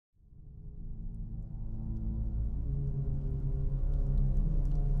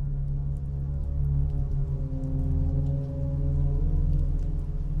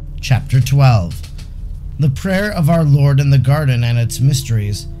Chapter 12. The Prayer of our Lord in the Garden and its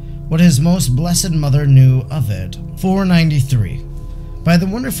Mysteries, what His Most Blessed Mother knew of it. 493. By the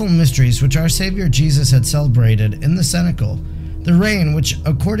wonderful mysteries which our Savior Jesus had celebrated in the cenacle, the reign which,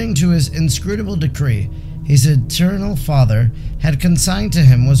 according to His inscrutable decree, His eternal Father had consigned to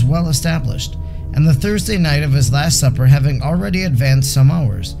Him was well established, and the Thursday night of His Last Supper having already advanced some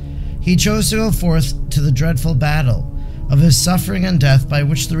hours, He chose to go forth to the dreadful battle of His suffering and death by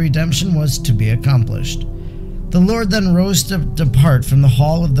which the redemption was to be accomplished. The Lord then rose to depart from the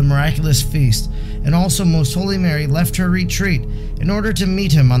hall of the miraculous feast, and also Most Holy Mary left her retreat in order to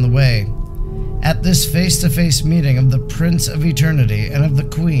meet Him on the way. At this face-to-face meeting of the Prince of Eternity and of the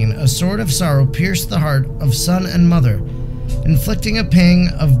Queen, a sword of sorrow pierced the heart of son and mother, inflicting a pang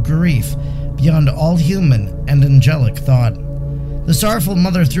of grief beyond all human and angelic thought. The sorrowful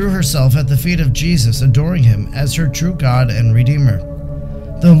mother threw herself at the feet of Jesus, adoring Him as her true God and Redeemer.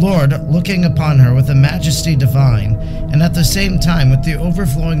 The Lord, looking upon her with a majesty divine, and at the same time with the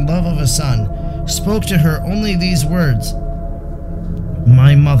overflowing love of a Son, spoke to her only these words: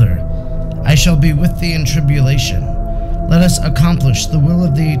 "My mother, I shall be with thee in tribulation. Let us accomplish the will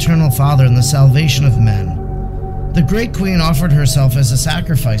of the Eternal Father in the salvation of men." The great Queen offered herself as a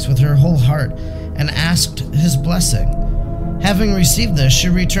sacrifice with her whole heart and asked His blessing. Having received this, she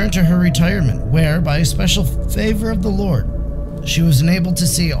returned to her retirement, where, by a special favor of the Lord, she was enabled to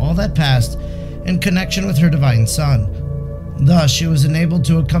see all that passed in connection with her divine Son. Thus, she was enabled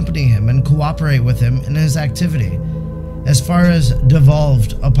to accompany Him and cooperate with Him in His activity, as far as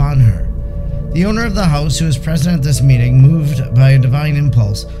devolved upon her. The owner of the house, who was present at this meeting, moved by a divine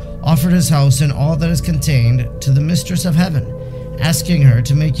impulse, offered his house and all that is contained to the Mistress of Heaven, asking her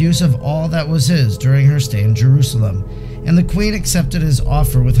to make use of all that was his during her stay in Jerusalem, and the Queen accepted his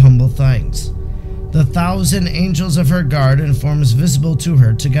offer with humble thanks. The 1,000 angels of her guard and forms visible to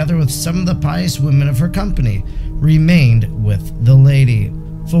her, together with some of the pious women of her company, remained with the Lady.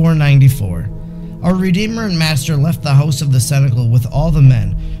 494. Our Redeemer and Master left the house of the cenacle with all the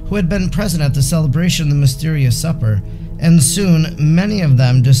men who had been present at the celebration of the mysterious supper, and soon many of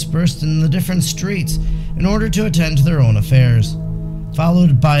them dispersed in the different streets in order to attend to their own affairs.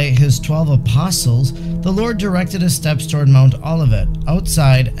 Followed by His 12 apostles, the Lord directed His steps toward Mount Olivet,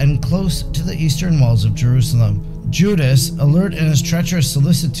 outside and close to the eastern walls of Jerusalem. Judas, alert in his treacherous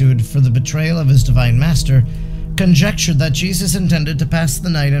solicitude for the betrayal of his divine Master, conjectured that Jesus intended to pass the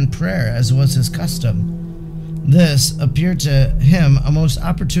night in prayer, as was his custom. This appeared to him a most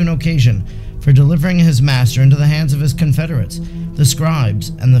opportune occasion for delivering his Master into the hands of his confederates, the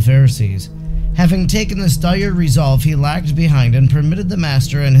scribes and the Pharisees. Having taken this dire resolve, he lagged behind and permitted the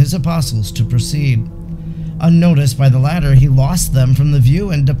Master and his apostles to proceed. Unnoticed by the latter, he lost them from the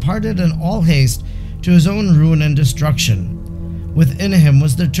view and departed in all haste to his own ruin and destruction. Within him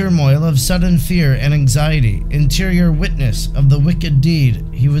was the turmoil of sudden fear and anxiety, interior witness of the wicked deed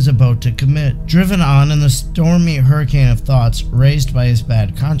he was about to commit. Driven on in the stormy hurricane of thoughts raised by his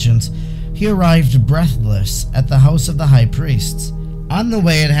bad conscience, he arrived breathless at the house of the high priests. On the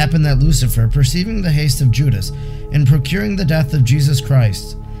way, it happened that Lucifer, perceiving the haste of Judas in procuring the death of Jesus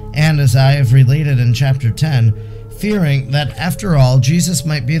Christ, and as I have related in chapter 10, fearing that after all Jesus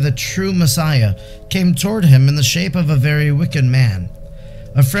might be the true Messiah, came toward him in the shape of a very wicked man,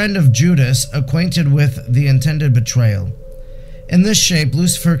 a friend of Judas, acquainted with the intended betrayal. In this shape,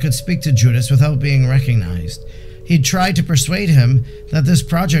 Lucifer could speak to Judas without being recognized. He tried to persuade him that this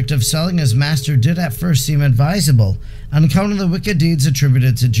project of selling his Master did at first seem advisable on account of the wicked deeds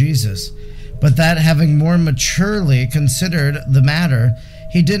attributed to Jesus, but that having more maturely considered the matter,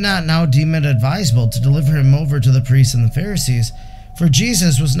 he did not now deem it advisable to deliver him over to the priests and the Pharisees, for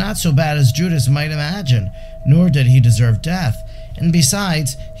Jesus was not so bad as Judas might imagine, nor did he deserve death, and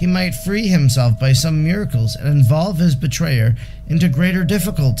besides, he might free himself by some miracles and involve his betrayer into greater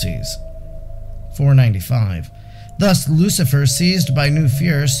difficulties. 495. Thus Lucifer, seized by new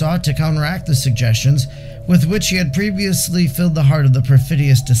fear, sought to counteract the suggestions with which he had previously filled the heart of the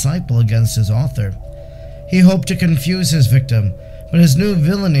perfidious disciple against his author. He hoped to confuse his victim, but his new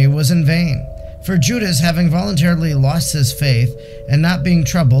villainy was in vain, for Judas, having voluntarily lost his faith and not being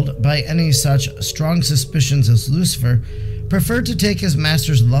troubled by any such strong suspicions as Lucifer, preferred to take his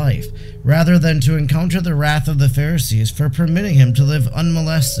Master's life rather than to encounter the wrath of the Pharisees for permitting him to live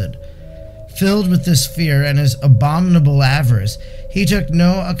unmolested. Filled with this fear and his abominable avarice, he took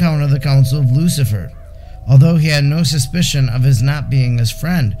no account of the counsel of Lucifer, although he had no suspicion of his not being his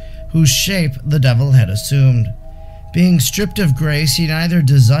friend, whose shape the devil had assumed. Being stripped of grace, he neither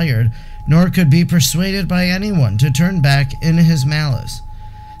desired nor could be persuaded by anyone to turn back in his malice.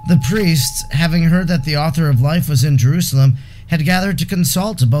 The priests, having heard that the author of life was in Jerusalem, had gathered to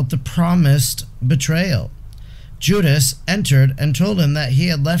consult about the promised betrayal. Judas entered and told him that he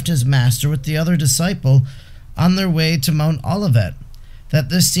had left his master with the other disciple on their way to Mount Olivet, that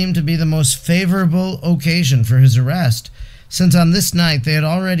this seemed to be the most favorable occasion for his arrest, since on this night they had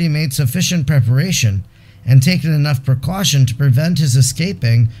already made sufficient preparation and taken enough precaution to prevent his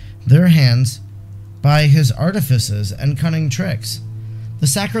escaping their hands by his artifices and cunning tricks. The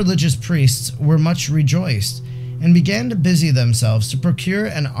sacrilegious priests were much rejoiced, and began to busy themselves to procure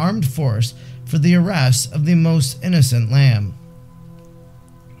an armed force for the arrest of the most innocent lamb.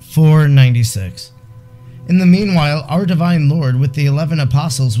 496. In the meanwhile, our divine Lord with the 11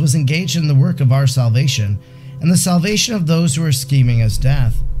 apostles was engaged in the work of our salvation, and the salvation of those who are scheming as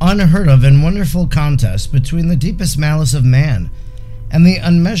death. Unheard of and wonderful contest between the deepest malice of man and the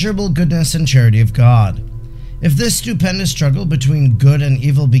unmeasurable goodness and charity of God. If this stupendous struggle between good and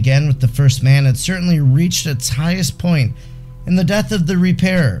evil began with the first man, it certainly reached its highest point in the death of the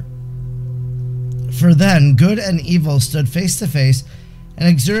repairer. For then good and evil stood face to face and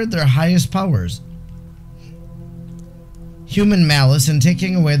exerted their highest powers. Human malice in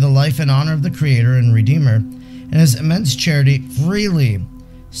taking away the life and honor of the Creator and Redeemer, and his immense charity freely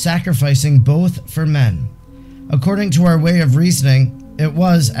sacrificing both for men. According to our way of reasoning, it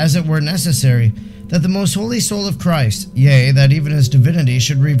was, as it were, necessary that the most holy soul of Christ, yea, that even his divinity,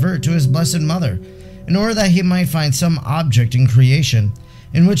 should revert to his blessed mother, in order that he might find some object in creation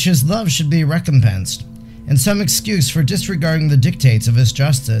in which his love should be recompensed, and some excuse for disregarding the dictates of his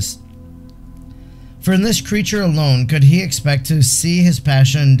justice. For in this creature alone could he expect to see his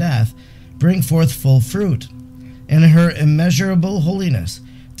passion and death bring forth full fruit. In her immeasurable holiness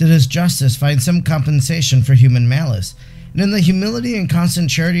did his justice find some compensation for human malice, and in the humility and constant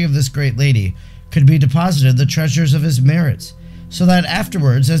charity of this great lady could be deposited the treasures of his merits, so that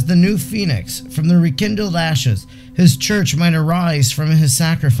afterwards, as the new phoenix from the rekindled ashes, his church might arise from his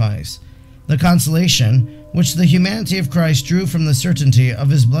sacrifice. The consolation which the humanity of Christ drew from the certainty of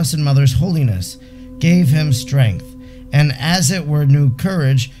his blessed mother's holiness gave him strength, and as it were new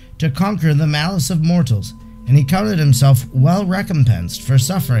courage to conquer the malice of mortals, and he counted himself well recompensed for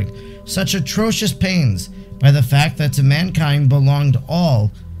suffering such atrocious pains by the fact that to mankind belonged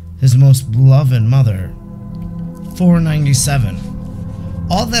all his most beloved mother. 497.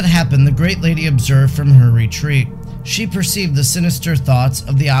 All that happened the great lady observed from her retreat. She perceived the sinister thoughts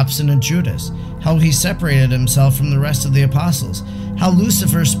of the obstinate Judas, how he separated himself from the rest of the apostles, how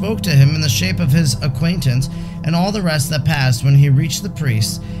Lucifer spoke to him in the shape of his acquaintance, and all the rest that passed when he reached the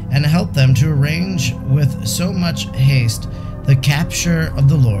priests and helped them to arrange with so much haste the capture of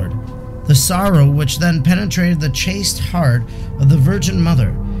the Lord. The sorrow which then penetrated the chaste heart of the Virgin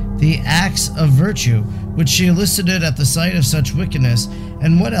Mother, the acts of virtue which she elicited at the sight of such wickedness,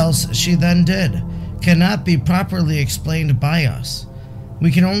 and what else she then did, cannot be properly explained by us.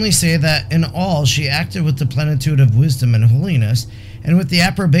 We can only say that in all she acted with the plenitude of wisdom and holiness, and with the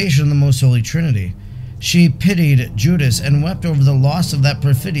approbation of the Most Holy Trinity. She pitied Judas and wept over the loss of that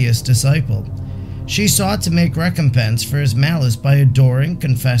perfidious disciple. She sought to make recompense for his malice by adoring,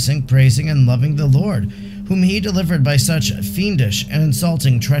 confessing, praising, and loving the Lord, whom he delivered by such fiendish and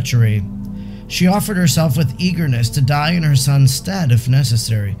insulting treachery. She offered herself with eagerness to die in her son's stead if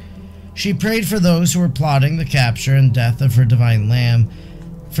necessary. She prayed for those who were plotting the capture and death of her divine Lamb,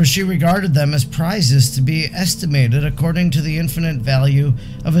 for she regarded them as prizes to be estimated according to the infinite value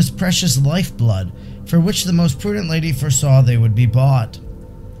of his precious lifeblood, for which the most prudent lady foresaw they would be bought.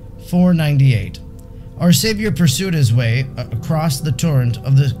 498. Our Savior pursued his way across the torrent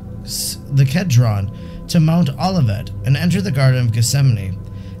of the Kedron to Mount Olivet and entered the Garden of Gethsemane.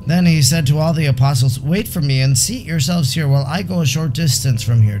 Then he said to all the apostles, "Wait for me and seat yourselves here while I go a short distance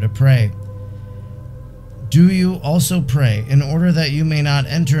from here to pray. Do you also pray, in order that you may not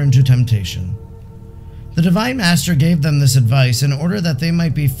enter into temptation." The Divine Master gave them this advice in order that they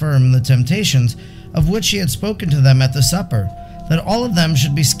might be firm in the temptations of which he had spoken to them at the supper, that all of them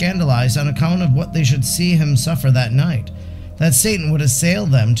should be scandalized on account of what they should see him suffer that night, that Satan would assail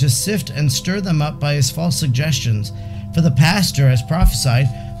them to sift and stir them up by his false suggestions, for the pastor, as prophesied,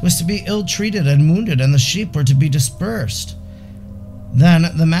 was to be ill-treated and wounded, and the sheep were to be dispersed. Then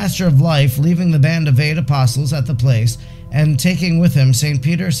the Master of Life, leaving the band of 8 apostles at the place, and taking with him St.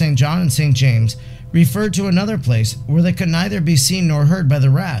 Peter, St. John, and St. James, referred to another place where they could neither be seen nor heard by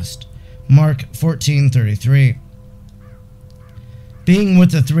the rest. Mark 14:33. Being with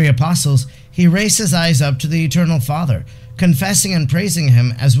the 3 apostles, he raised his eyes up to the Eternal Father, confessing and praising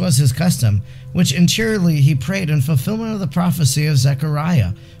him as was his custom, which interiorly he prayed in fulfillment of the prophecy of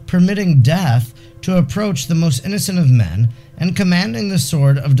Zechariah, permitting death to approach the most innocent of men, and commanding the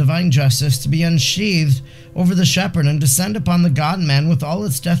sword of divine justice to be unsheathed over the shepherd and descend upon the God-man with all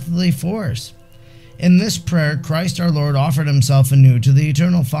its deathly force. In this prayer, Christ our Lord offered himself anew to the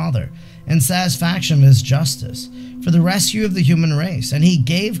eternal Father in satisfaction of his justice for the rescue of the human race, and he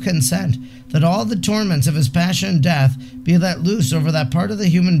gave consent that all the torments of his passion and death be let loose over that part of the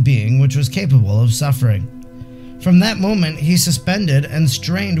human being which was capable of suffering. From that moment he suspended and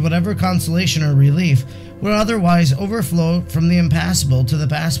strained whatever consolation or relief would otherwise overflow from the impassible to the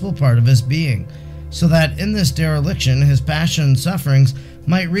passible part of his being, so that in this dereliction his passion and sufferings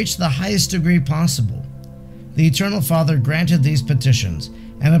might reach the highest degree possible. The Eternal Father granted these petitions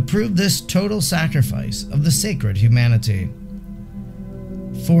and approved this total sacrifice of the sacred humanity.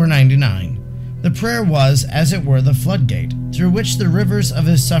 499. The prayer was, as it were, the floodgate, through which the rivers of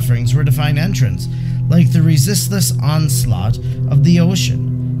his sufferings were to find entrance, like the resistless onslaught of the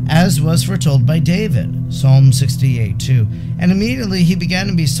ocean, as was foretold by David, Psalm 68:2. And immediately he began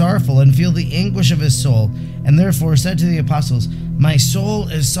to be sorrowful and feel the anguish of his soul, and therefore said to the apostles, "My soul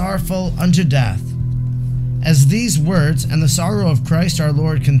is sorrowful unto death." As these words and the sorrow of Christ our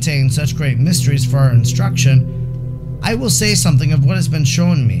Lord contain such great mysteries for our instruction, I will say something of what has been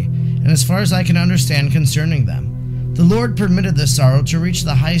shown me, and as far as I can understand concerning them. The Lord permitted this sorrow to reach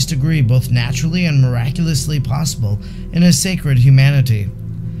the highest degree, both naturally and miraculously possible, in his sacred humanity.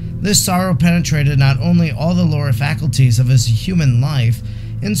 This sorrow penetrated not only all the lower faculties of his human life,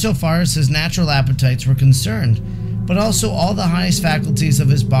 insofar as his natural appetites were concerned, but also all the highest faculties of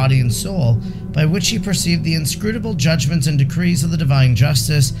his body and soul, by which he perceived the inscrutable judgments and decrees of the divine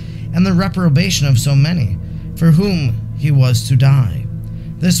justice, and the reprobation of so many, for whom he was to die.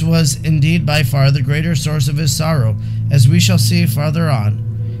 This was indeed by far the greater source of his sorrow, as we shall see farther on.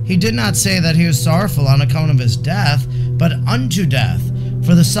 He did not say that he was sorrowful on account of his death, but unto death,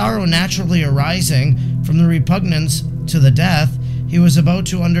 for the sorrow naturally arising from the repugnance to the death he was about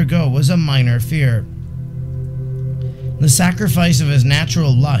to undergo was a minor fear. The sacrifice of his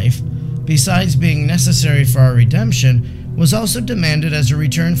natural life, besides being necessary for our redemption, was also demanded as a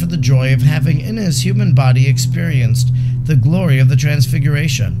return for the joy of having in his human body experienced the glory of the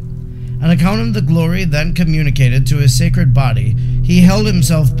transfiguration. On account of the glory then communicated to his sacred body, he held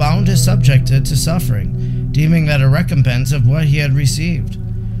himself bound to subject it to suffering, deeming that a recompense of what he had received.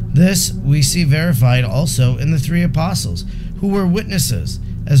 This we see verified also in the three apostles, who were witnesses,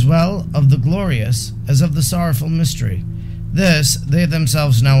 as well of the glorious as of the sorrowful mystery. This they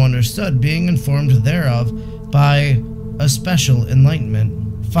themselves now understood, being informed thereof by a special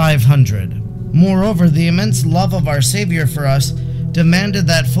enlightenment. 500. Moreover, the immense love of our Savior for us demanded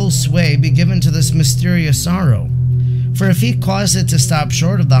that full sway be given to this mysterious sorrow. For if he caused it to stop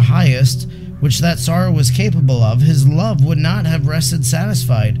short of the highest which that sorrow was capable of, his love would not have rested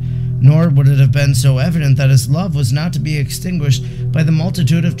satisfied, nor would it have been so evident that his love was not to be extinguished by the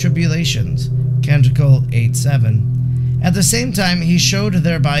multitude of tribulations. Canticle 8:7. At the same time he showed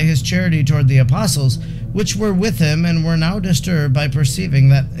thereby his charity toward the apostles, which were with him, and were now disturbed by perceiving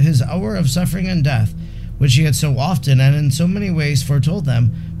that his hour of suffering and death, which he had so often and in so many ways foretold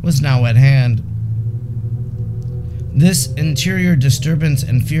them, was now at hand. This interior disturbance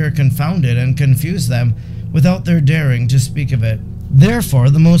and fear confounded and confused them, without their daring to speak of it. Therefore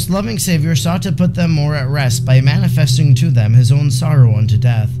the most loving Savior sought to put them more at rest by manifesting to them his own sorrow unto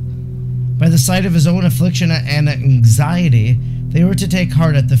death. By the sight of his own affliction and anxiety, they were to take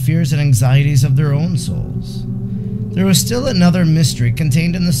heart at the fears and anxieties of their own souls. There was still another mystery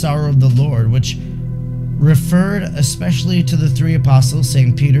contained in the sorrow of the Lord, which referred especially to the three apostles,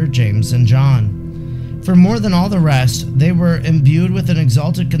 St. Peter, James, and John. For more than all the rest, they were imbued with an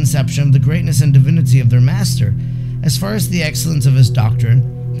exalted conception of the greatness and divinity of their Master, as far as the excellence of his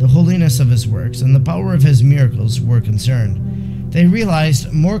doctrine, the holiness of his works, and the power of his miracles were concerned. They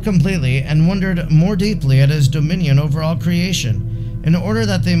realized more completely and wondered more deeply at his dominion over all creation, in order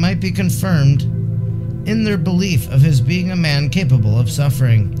that they might be confirmed in their belief of his being a man capable of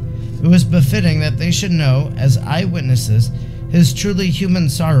suffering. It was befitting that they should know, as eyewitnesses, his truly human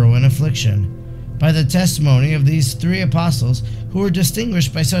sorrow and affliction. By the testimony of these three apostles, who were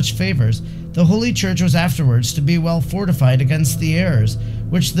distinguished by such favors, the Holy Church was afterwards to be well fortified against the errors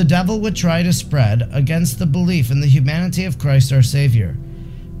which the devil would try to spread against the belief in the humanity of Christ our Savior.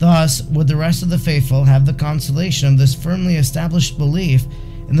 Thus would the rest of the faithful have the consolation of this firmly established belief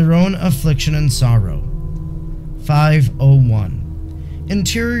in their own affliction and sorrow. 501.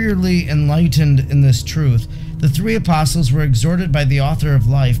 Interiorly enlightened in this truth, the three apostles were exhorted by the author of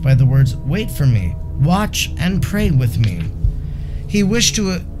life by the words, "Wait for me, watch and pray with me." He wished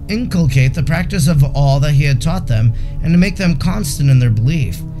to inculcate the practice of all that he had taught them, and to make them constant in their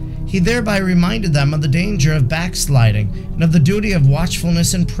belief. He thereby reminded them of the danger of backsliding and of the duty of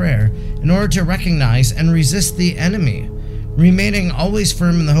watchfulness and prayer in order to recognize and resist the enemy, remaining always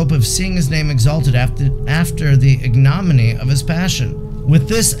firm in the hope of seeing his name exalted after the ignominy of his passion. With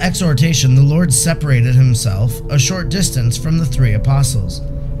this exhortation, the Lord separated himself a short distance from the 3 apostles.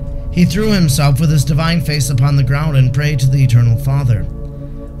 He threw himself with his divine face upon the ground and prayed to the eternal Father.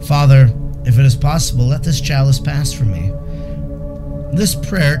 Father, if it is possible, let this chalice pass from me. This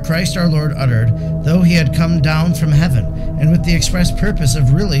prayer Christ our Lord uttered, though he had come down from heaven, and with the express purpose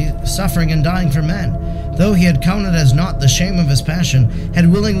of really suffering and dying for men, though he had counted as naught the shame of his passion,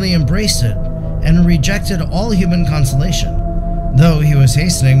 had willingly embraced it, and rejected all human consolation, though he was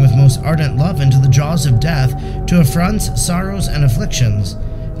hastening with most ardent love into the jaws of death to affronts, sorrows, and afflictions,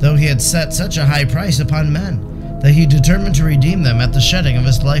 though he had set such a high price upon men, that he determined to redeem them at the shedding of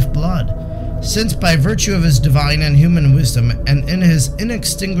his life blood. Since by virtue of his divine and human wisdom and in his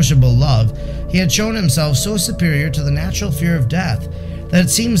inextinguishable love, he had shown himself so superior to the natural fear of death, that it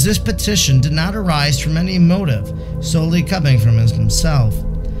seems this petition did not arise from any motive solely coming from himself.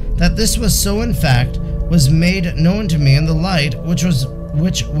 That this was so in fact was made known to me in the light which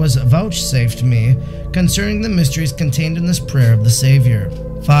was vouchsafed me concerning the mysteries contained in this prayer of the Savior.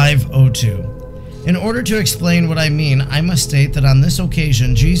 502. In order to explain what I mean, I must state that on this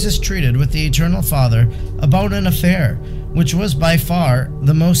occasion Jesus treated with the Eternal Father about an affair, which was by far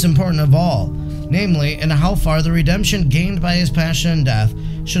the most important of all, namely, in how far the redemption gained by his passion and death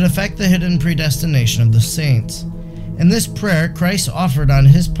should affect the hidden predestination of the saints. In this prayer, Christ offered on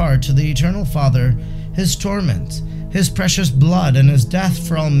his part to the Eternal Father his torments, his precious blood, and his death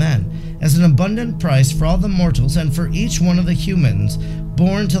for all men, as an abundant price for all the mortals and for each one of the humans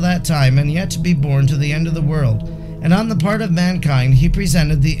born to that time and yet to be born to the end of the world. And on the part of mankind he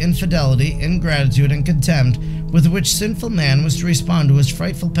presented the infidelity, ingratitude, and contempt with which sinful man was to respond to his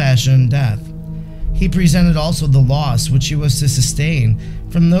frightful passion and death. He presented also the loss which he was to sustain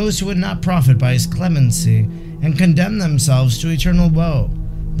from those who would not profit by his clemency and condemn themselves to eternal woe,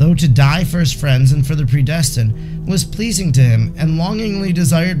 though to die for his friends and for the predestined was pleasing to him and longingly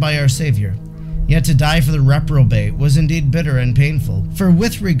desired by our Savior. Yet to die for the reprobate was indeed bitter and painful, for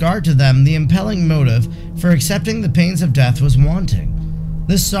with regard to them the impelling motive for accepting the pains of death was wanting.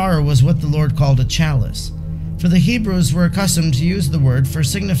 This sorrow was what the Lord called a chalice, for the Hebrews were accustomed to use the word for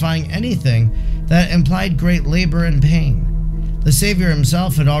signifying anything that implied great labor and pain. The Savior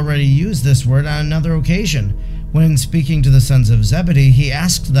himself had already used this word on another occasion, when speaking to the sons of Zebedee, he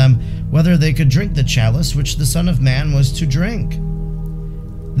asked them whether they could drink the chalice which the Son of Man was to drink.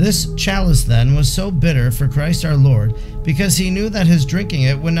 This chalice, then, was so bitter for Christ our Lord, because he knew that his drinking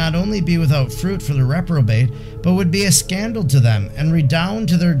it would not only be without fruit for the reprobate, but would be a scandal to them, and redound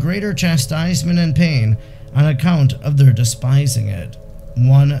to their greater chastisement and pain on account of their despising it.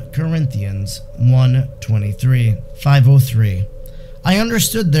 1 Corinthians 1:23. 503. I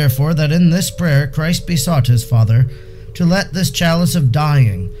understood, therefore, that in this prayer Christ besought his Father to let this chalice of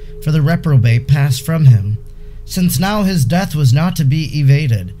dying for the reprobate pass from him. Since now his death was not to be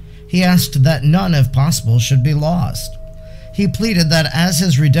evaded, he asked that none, if possible, should be lost. He pleaded that as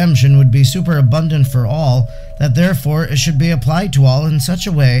his redemption would be superabundant for all, that therefore it should be applied to all in such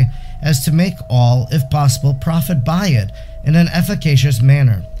a way as to make all, if possible, profit by it in an efficacious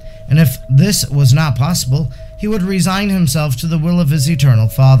manner. And if this was not possible, he would resign himself to the will of his eternal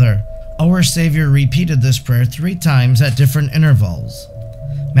Father. Our Savior repeated this prayer 3 times at different intervals.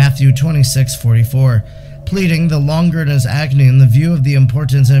 Matthew 26:44, pleading the longer in his agony in the view of the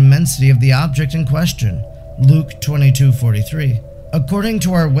importance and immensity of the object in question. Luke 22:43. According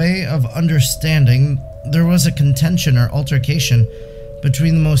to our way of understanding, there was a contention or altercation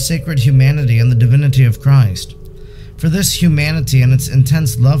between the most sacred humanity and the divinity of Christ. For this humanity and its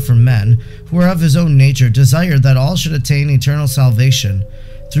intense love for men, who were of his own nature, desired that all should attain eternal salvation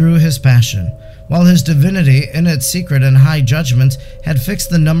through his passion, while his divinity, in its secret and high judgments, had fixed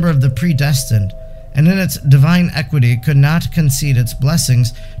the number of the predestined, and in its divine equity could not concede its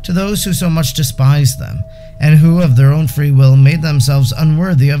blessings to those who so much despised them, and who of their own free will made themselves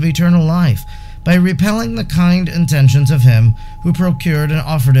unworthy of eternal life, by repelling the kind intentions of him who procured and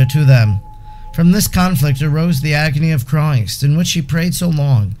offered it to them. From this conflict arose the agony of Christ, in which he prayed so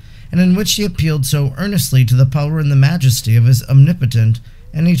long, and in which he appealed so earnestly to the power and the majesty of his omnipotent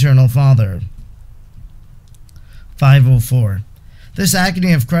and eternal Father. 504. This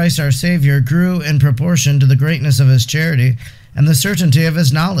agony of Christ our Savior grew in proportion to the greatness of his charity and the certainty of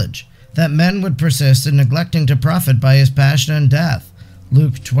his knowledge, that men would persist in neglecting to profit by his passion and death.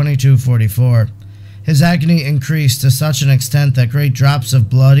 Luke 22:44. His agony increased to such an extent that great drops of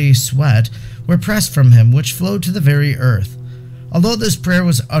bloody sweat were pressed from him, which flowed to the very earth. Although this prayer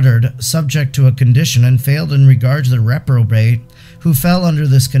was uttered subject to a condition and failed in regard to the reprobate who fell under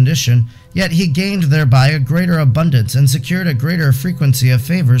this condition, yet he gained thereby a greater abundance and secured a greater frequency of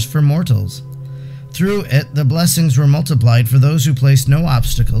favors for mortals. Through it the blessings were multiplied for those who placed no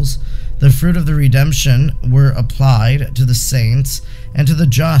obstacles. The fruit of the redemption were applied to the saints and to the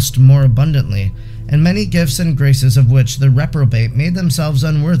just more abundantly, and many gifts and graces of which the reprobate made themselves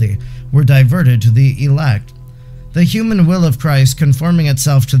unworthy were diverted to the elect. The human will of Christ, conforming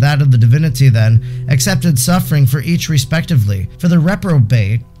itself to that of the divinity, then accepted suffering for each respectively, for the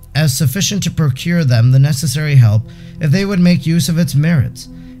reprobate, as sufficient to procure them the necessary help if they would make use of its merits,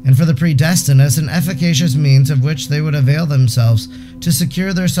 and for the predestined as an efficacious means of which they would avail themselves to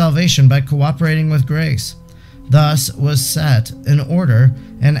secure their salvation by cooperating with grace. Thus was set in order,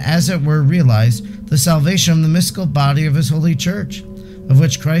 and as it were realized, the salvation of the mystical body of his holy church, of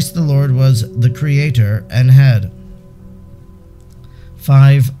which Christ the Lord was the creator and head.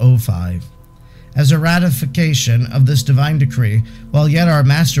 505. As a ratification of this divine decree, while yet our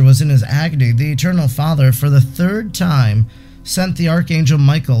Master was in his agony, the Eternal Father for the third time sent the Archangel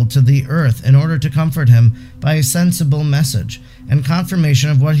Michael to the earth in order to comfort him by a sensible message and confirmation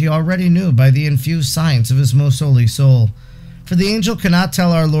of what he already knew by the infused science of his most holy soul. For the angel could not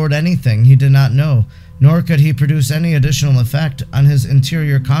tell our Lord anything he did not know, nor could he produce any additional effect on his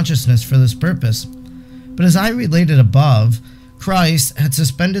interior consciousness for this purpose. But as I related above, Christ had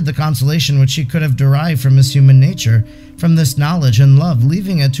suspended the consolation which he could have derived from his human nature, from this knowledge and love,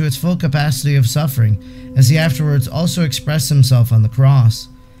 leaving it to its full capacity of suffering, as he afterwards also expressed himself on the cross.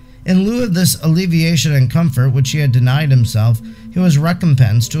 In lieu of this alleviation and comfort which he had denied himself, he was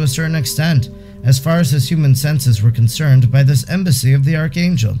recompensed to a certain extent, as far as his human senses were concerned, by this embassy of the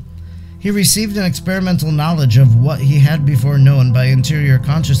Archangel. He received an experimental knowledge of what he had before known by interior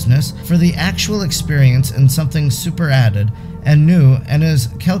consciousness for the actual experience in something superadded and new, and is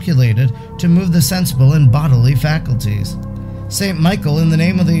calculated to move the sensible and bodily faculties. Saint Michael, in the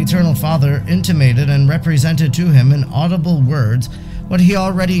name of the Eternal Father, intimated and represented to him in audible words what he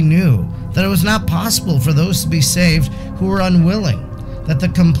already knew, that it was not possible for those to be saved who were unwilling, that the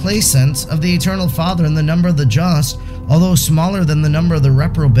complacence of the Eternal Father in the number of the just, although smaller than the number of the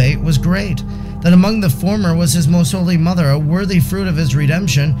reprobate, was great, that among the former was his most holy mother, a worthy fruit of his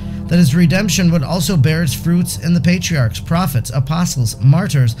redemption, that his redemption would also bear its fruits in the patriarchs, prophets, apostles,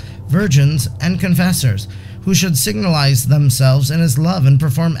 martyrs, virgins, and confessors, who should signalize themselves in his love and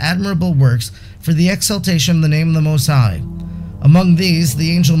perform admirable works for the exaltation of the name of the Most High. Among these,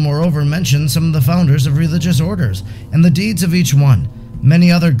 the angel moreover mentioned some of the founders of religious orders, and the deeds of each one.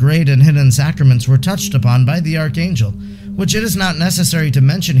 Many other great and hidden sacraments were touched upon by the Archangel, which it is not necessary to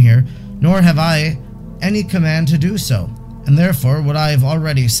mention here, nor have I any command to do so, and therefore what I have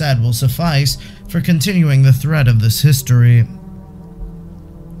already said will suffice for continuing the thread of this history.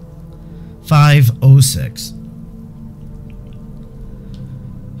 506.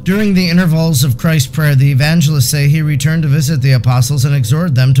 During the intervals of Christ's prayer, the evangelists say he returned to visit the apostles and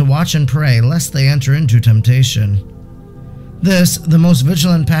exhorted them to watch and pray, lest they enter into temptation. This the most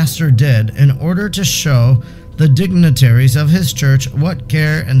vigilant pastor did in order to show the dignitaries of his church what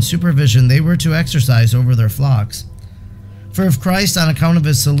care and supervision they were to exercise over their flocks. For if Christ, on account of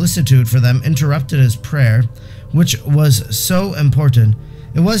his solicitude for them, interrupted his prayer, which was so important,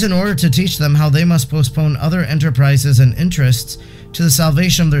 it was in order to teach them how they must postpone other enterprises and interests to the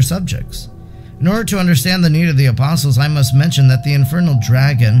salvation of their subjects. In order to understand the need of the apostles, I must mention that the infernal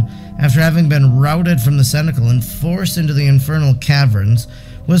dragon, after having been routed from the cenacle and forced into the infernal caverns,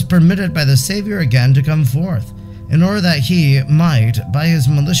 was permitted by the Savior again to come forth, in order that he might, by his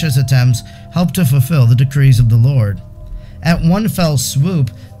malicious attempts, help to fulfill the decrees of the Lord. At one fell swoop,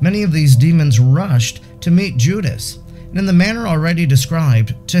 many of these demons rushed to meet Judas, and in the manner already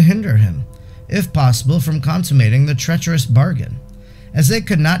described, to hinder him, if possible, from consummating the treacherous bargain. As they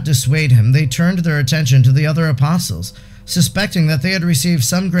could not dissuade him, they turned their attention to the other apostles, suspecting that they had received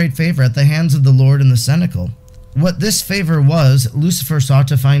some great favor at the hands of the Lord in the cenacle. What this favor was, Lucifer sought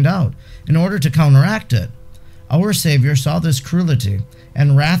to find out, in order to counteract it. Our Savior saw this cruelty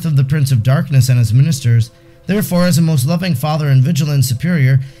and wrath of the Prince of Darkness and his ministers. Therefore, as a most loving Father and vigilant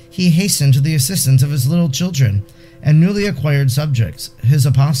Superior, he hastened to the assistance of his little children and newly acquired subjects, his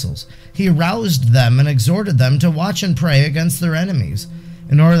apostles. He roused them and exhorted them to watch and pray against their enemies,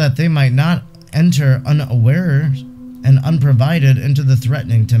 in order that they might not enter unawares and unprovided into the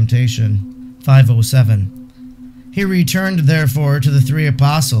threatening temptation. 507. He returned therefore to the three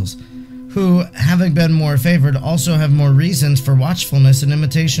apostles, who, having been more favored, also have more reasons for watchfulness and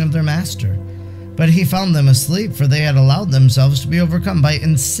imitation of their master. But he found them asleep, for they had allowed themselves to be overcome by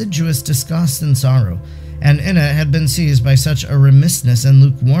insidious disgust and sorrow, and in it had been seized by such a remissness and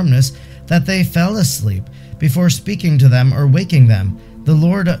lukewarmness that they fell asleep before speaking to them or waking them. The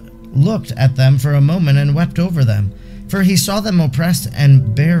Lord looked at them for a moment and wept over them, for he saw them oppressed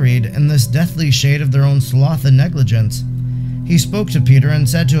and buried in this deathly shade of their own sloth and negligence. He spoke to Peter and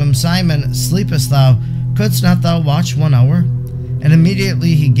said to him, Simon, sleepest thou? Couldst not thou watch 1 hour? And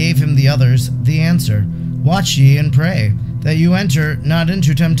immediately he gave him the others the answer, Watch ye and pray, that you enter not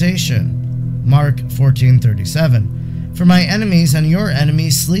into temptation. Mark 14:37. For my enemies and your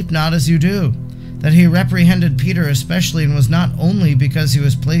enemies sleep not as you do. That he reprehended Peter especially, and was not only because he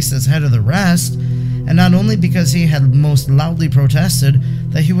was placed as head of the rest, and not only because he had most loudly protested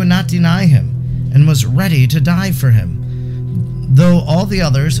that he would not deny him, and was ready to die for him, though all the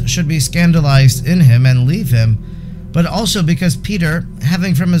others should be scandalized in him and leave him, but also because Peter,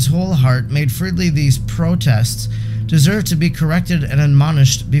 having from his whole heart made freely these protests, deserved to be corrected and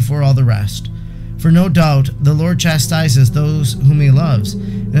admonished before all the rest. For no doubt the Lord chastises those whom he loves,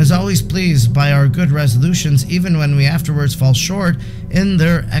 and is always pleased by our good resolutions, even when we afterwards fall short in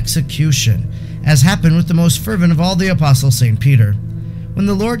their execution, as happened with the most fervent of all the apostles, St. Peter. When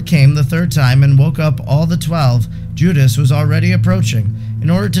the Lord came the third time and woke up all the 12, Judas was already approaching, in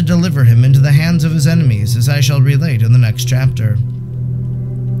order to deliver him into the hands of his enemies, as I shall relate in the next chapter.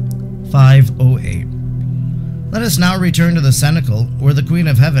 508. Let us now return to the cenacle, where the Queen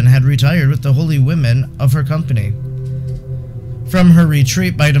of Heaven had retired with the holy women of her company. From her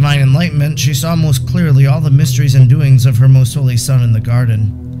retreat by divine enlightenment, she saw most clearly all the mysteries and doings of her most holy Son in the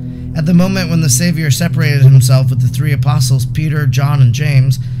garden. At the moment when the Savior separated himself with the 3 apostles, Peter, John, and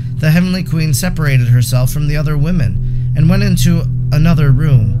James, the heavenly Queen separated herself from the other women, and went into another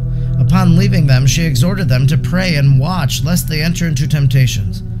room. Upon leaving them, she exhorted them to pray and watch, lest they enter into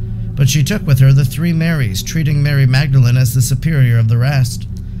temptations. But she took with her the 3 Marys, treating Mary Magdalene as the superior of the rest.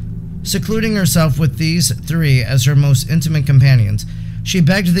 Secluding herself with these 3 as her most intimate companions, she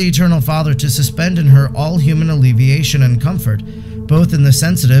begged the Eternal Father to suspend in her all human alleviation and comfort, both in the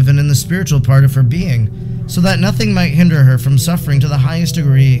sensitive and in the spiritual part of her being, so that nothing might hinder her from suffering to the highest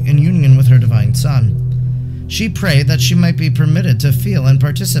degree in union with her divine Son. She prayed that she might be permitted to feel and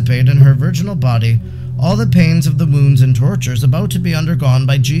participate in her virginal body all the pains of the wounds and tortures about to be undergone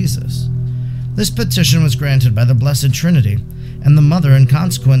by Jesus. This petition was granted by the Blessed Trinity, and the Mother in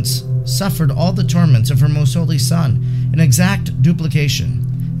consequence suffered all the torments of her most holy Son in exact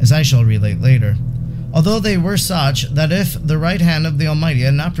duplication, as I shall relate later, although they were such that if the right hand of the Almighty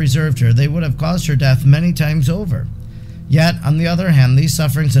had not preserved her, they would have caused her death many times over. Yet, on the other hand, these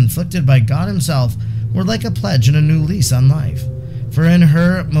sufferings inflicted by God himself were like a pledge and a new lease on life. For in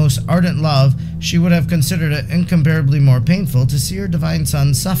her most ardent love, she would have considered it incomparably more painful to see her divine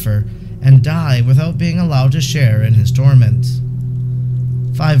Son suffer and die without being allowed to share in his torments.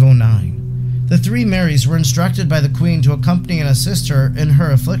 509. The 3 Marys were instructed by the Queen to accompany and assist her in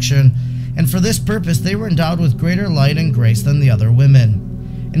her affliction, and for this purpose they were endowed with greater light and grace than the other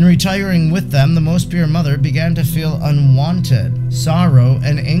women. In retiring with them, the most pure Mother began to feel unwonted sorrow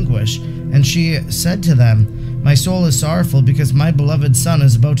and anguish, and she said to them, My soul is sorrowful because my beloved Son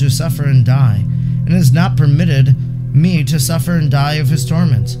is about to suffer and die, and is not permitted me to suffer and die of his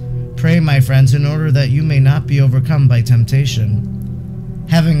torments. Pray, my friends, in order that you may not be overcome by temptation.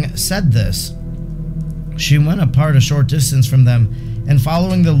 Having said this, she went apart a short distance from them, and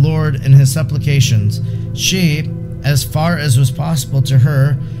following the Lord in his supplications, she, as far as was possible to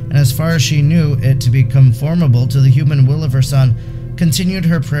her, and as far as she knew it to be conformable to the human will of her Son, continued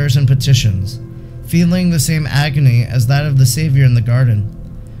her prayers and petitions, feeling the same agony as that of the Savior in the garden.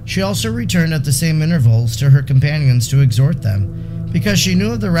 She also returned at the same intervals to her companions to exhort them, because she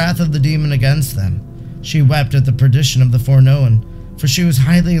knew of the wrath of the demon against them. She wept at the perdition of the foreknown, for she was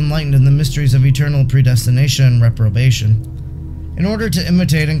highly enlightened in the mysteries of eternal predestination and reprobation. In order to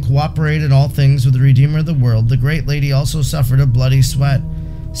imitate and cooperate in all things with the Redeemer of the world, the great lady also suffered a bloody sweat,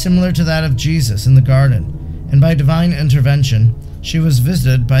 similar to that of Jesus in the garden, and by divine intervention, she was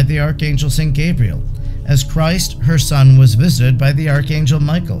visited by the Archangel St. Gabriel, as Christ, her Son, was visited by the Archangel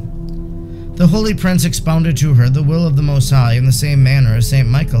Michael. The Holy Prince expounded to her the will of the Most High in the same manner as St.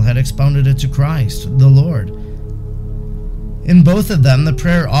 Michael had expounded it to Christ, the Lord. In both of them the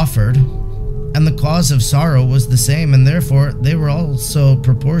prayer offered, and the cause of sorrow was the same, and therefore they were also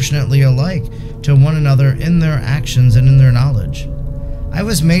proportionately alike to one another in their actions and in their knowledge. I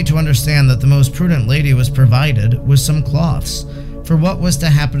was made to understand that the most prudent lady was provided with some cloths for what was to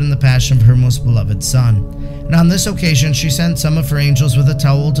happen in the passion of her most beloved Son. And on this occasion she sent some of her angels with a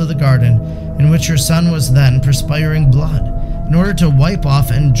towel to the garden, in which her Son was then perspiring blood, in order to wipe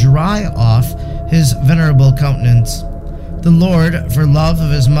off and dry off his venerable countenance. The Lord, for love of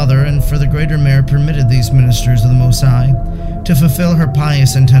his mother and for the greater merit, permitted these ministers of the Most High to fulfill her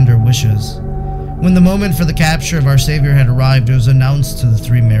pious and tender wishes. When the moment for the capture of our Savior had arrived, it was announced to the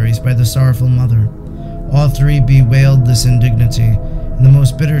three Marys by the sorrowful mother. All three bewailed this indignity in the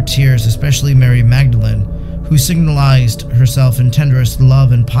most bitter tears, especially Mary Magdalene, who signalized herself in tenderest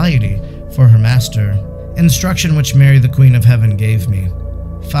love and piety for her Master. Instruction which Mary, the Queen of Heaven, gave me.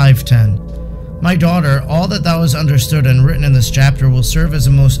 5:10. My daughter, all that thou hast understood and written in this chapter will serve as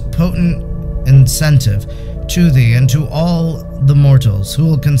a most potent incentive to thee and to all the mortals who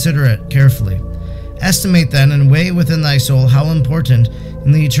will consider it carefully. Estimate then and weigh within thy soul how important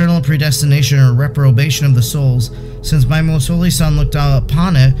in the eternal predestination or reprobation of the souls, since my most holy Son looked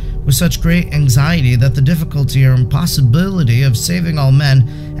upon it with such great anxiety that the difficulty or impossibility of saving all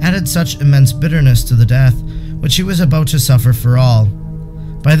men added such immense bitterness to the death which he was about to suffer for all.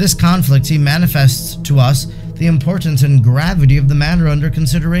 By this conflict he manifests to us the importance and gravity of the matter under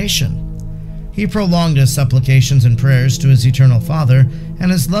consideration. He prolonged his supplications and prayers to his eternal Father,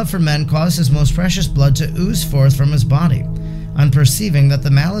 and his love for men caused his most precious blood to ooze forth from his body, on perceiving that the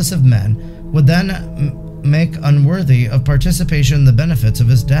malice of men would then make unworthy of participation in the benefits of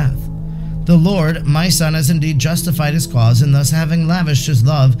his death. The Lord, my Son, has indeed justified his cause in thus having lavished his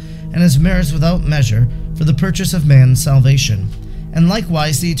love and his merits without measure for the purchase of man's salvation. And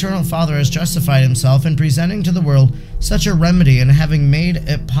likewise the Eternal Father has justified himself in presenting to the world such a remedy and having made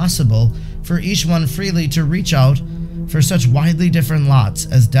it possible for each one freely to reach out for such widely different lots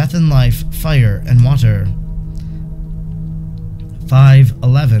as death and life, fire and water.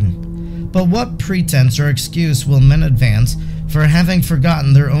 5:11. But what pretense or excuse will men advance for having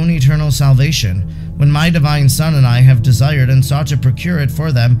forgotten their own eternal salvation, when my divine Son and I have desired and sought to procure it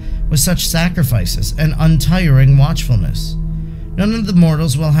for them with such sacrifices and untiring watchfulness? None of the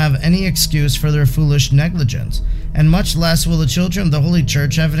mortals will have any excuse for their foolish negligence, and much less will the children of the Holy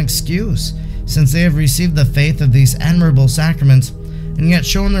Church have an excuse, since they have received the faith of these admirable sacraments, and yet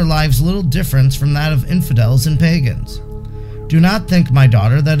shown their lives little difference from that of infidels and pagans. Do not think, my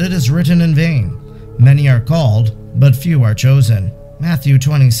daughter, that it is written in vain, "Many are called, but few are chosen." Matthew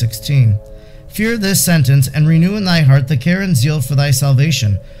 20:16. Fear this sentence, and renew in thy heart the care and zeal for thy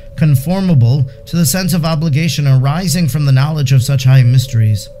salvation, conformable to the sense of obligation arising from the knowledge of such high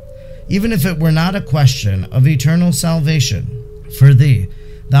mysteries. Even if it were not a question of eternal salvation for thee,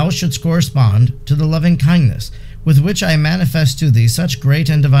 thou shouldst correspond to the loving kindness with which I manifest to thee such great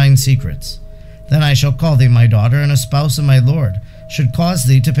and divine secrets. Then I shall call thee my daughter, and a spouse of my Lord should cause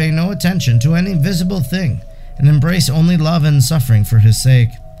thee to pay no attention to any visible thing, and embrace only love and suffering for his sake.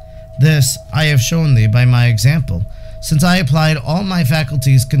 This I have shown thee by my example, since I applied all my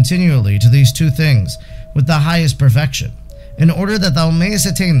faculties continually to these two things with the highest perfection. In order that thou mayest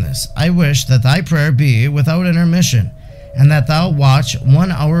attain this, I wish that thy prayer be without intermission, and that thou watch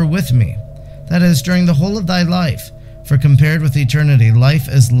 1 hour with me, that is, during the whole of thy life, for compared with eternity, life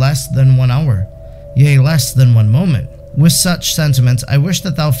is less than 1 hour, yea, less than 1 moment. With such sentiments, I wish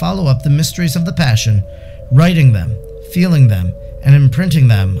that thou follow up the mysteries of the Passion, writing them, feeling them, and imprinting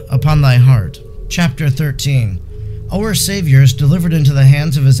them upon thy heart. Chapter 13. Our Savior is delivered into the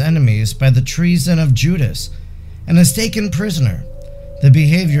hands of his enemies by the treason of Judas, and is taken prisoner. The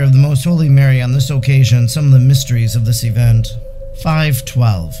behavior of the Most Holy Mary on this occasion, some of the mysteries of this event.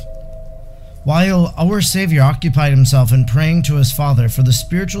 5:12. While our Savior occupied himself in praying to his Father for the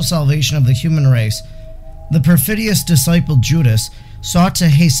spiritual salvation of the human race, the perfidious disciple Judas sought to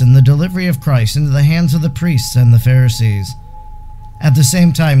hasten the delivery of Christ into the hands of the priests and the Pharisees. At the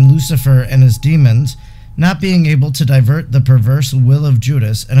same time, Lucifer and his demons, not being able to divert the perverse will of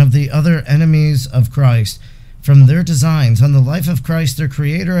Judas and of the other enemies of Christ from their designs on the life of Christ, their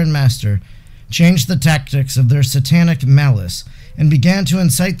Creator and Master, changed the tactics of their satanic malice and began to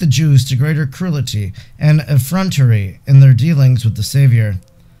incite the Jews to greater cruelty and effrontery in their dealings with the Savior.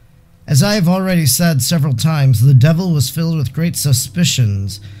 As I have already said several times, the devil was filled with great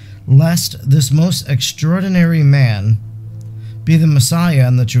suspicions lest this most extraordinary man be the Messiah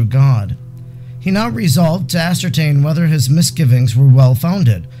and the true God. He now resolved to ascertain whether his misgivings were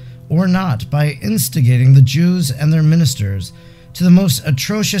well-founded or not by instigating the Jews and their ministers to the most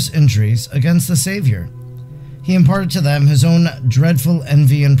atrocious injuries against the Savior. He imparted to them his own dreadful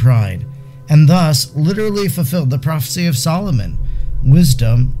envy and pride, and thus literally fulfilled the prophecy of Solomon,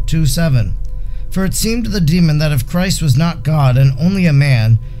 Wisdom 2:7. For it seemed to the demon that if Christ was not God and only a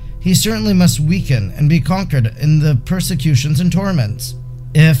man, he certainly must weaken and be conquered in the persecutions and torments.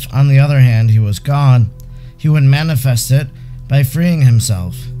 If, on the other hand, he was God, he would manifest it by freeing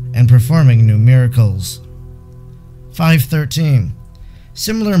himself and performing new miracles. 5:13.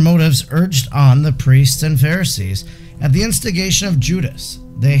 Similar motives urged on the priests and Pharisees. At the instigation of Judas,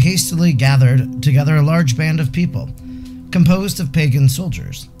 they hastily gathered together a large band of people, composed of pagan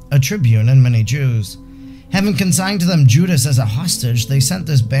soldiers, a tribune, and many Jews. Having consigned to them Judas as a hostage, they sent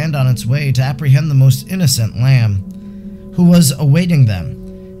this band on its way to apprehend the most innocent lamb, who was awaiting them,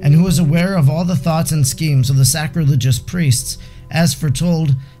 and who was aware of all the thoughts and schemes of the sacrilegious priests, as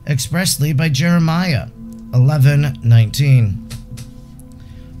foretold expressly by Jeremiah 11:19.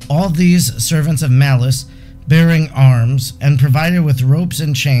 All these servants of malice, bearing arms, and provided with ropes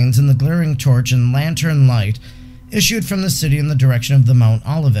and chains and the glaring torch and lantern light, issued from the city in the direction of the Mount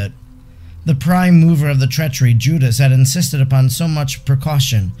Olivet. The prime mover of the treachery, Judas, had insisted upon so much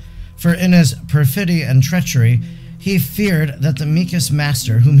precaution, for in his perfidy and treachery he feared that the meekest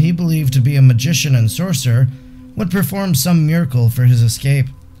master, whom he believed to be a magician and sorcerer, would perform some miracle for his escape.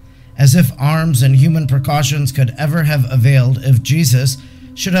 As if arms and human precautions could ever have availed if Jesus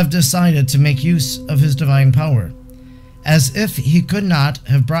should have decided to make use of his divine power. As if he could not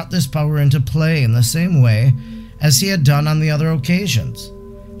have brought this power into play in the same way as he had done on the other occasions,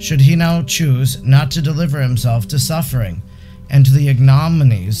 should he now choose not to deliver himself to suffering and to the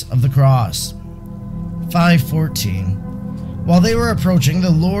ignominies of the cross. 5:14. While they were approaching, the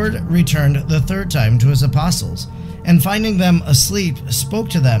Lord returned the third time to his apostles, and finding them asleep, spoke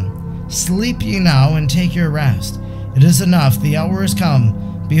to them, "Sleep ye now, and take your rest. It is enough, the hour is come.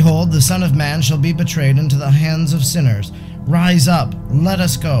 Behold, the Son of Man shall be betrayed into the hands of sinners. Rise up, let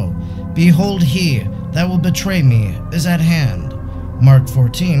us go. Behold, he that will betray me is at hand." Mark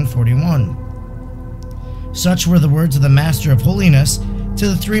 14:41. Such were the words of the Master of Holiness to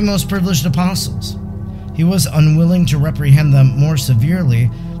the three most privileged apostles. He was unwilling to reprehend them more severely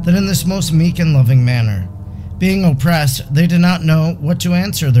than in this most meek and loving manner. Being oppressed, they did not know what to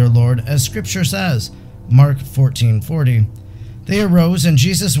answer their Lord, as Scripture says, Mark 14:40. They arose, and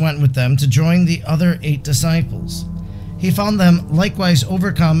Jesus went with them to join the other 8 disciples. He found them likewise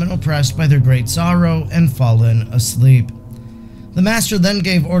overcome and oppressed by their great sorrow, and fallen asleep. The Master then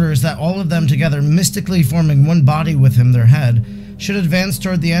gave orders that all of them together, mystically forming one body with him, their head, should advance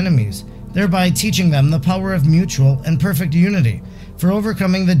toward the enemies, thereby teaching them the power of mutual and perfect unity, for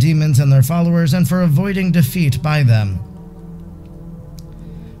overcoming the demons and their followers, and for avoiding defeat by them.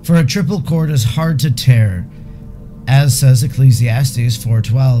 For a triple cord is hard to tear, as says Ecclesiastes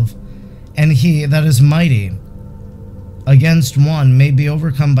 4:12, and he that is mighty against one may be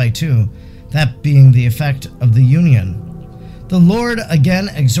overcome by 2, that being the effect of the union. The Lord again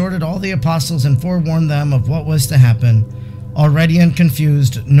exhorted all the apostles and forewarned them of what was to happen. Already and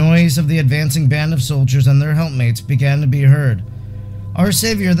confused, noise of the advancing band of soldiers and their helpmates began to be heard. Our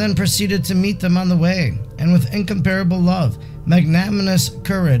Savior then proceeded to meet them on the way, and with incomparable love, magnanimous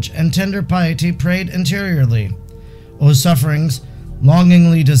courage, and tender piety prayed interiorly, "O sufferings,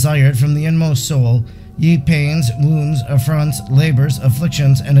 longingly desired from the inmost soul, ye pains, wounds, affronts, labors,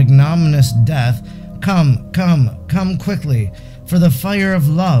 afflictions, and ignominious death, come, come, come quickly, for the fire of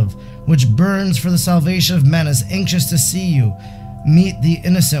love, which burns for the salvation of men, is anxious to see you meet the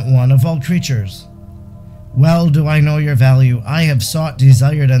innocent one of all creatures. Well do I know your value. I have sought,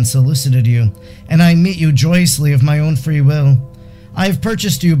 desired, and solicited you, and I meet you joyously of my own free will. I have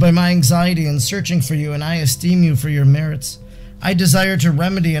purchased you by my anxiety in searching for you, and I esteem you for your merits. I desire to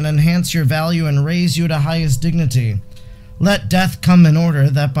remedy and enhance your value and raise you to highest dignity. Let death come in order,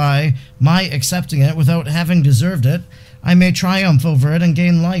 that by my accepting it without having deserved it, I may triumph over it and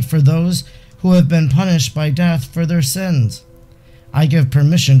gain life for those who have been punished by death for their sins. I give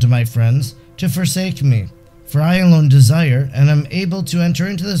permission to my friends to forsake me, for I alone desire and am able to enter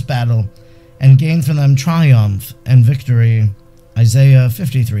into this battle and gain for them triumph and victory." Isaiah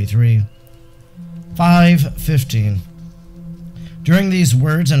 53:3. 5:15. During these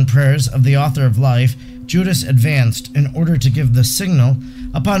words and prayers of the author of life, Judas advanced in order to give the signal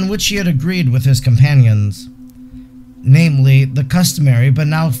upon which he had agreed with his companions, namely, the customary but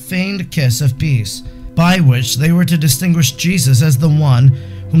now feigned kiss of peace, by which they were to distinguish Jesus as the one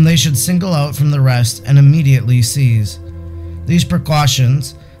whom they should single out from the rest and immediately seize. These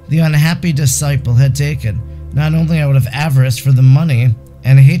precautions the unhappy disciple had taken, not only out of avarice for the money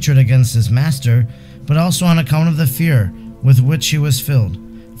and hatred against his master, but also on account of the fear with which he was filled,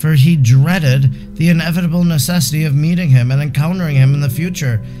 for he dreaded the inevitable necessity of meeting him and encountering him in the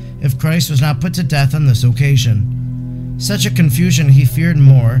future if Christ was not put to death on this occasion. Such a confusion he feared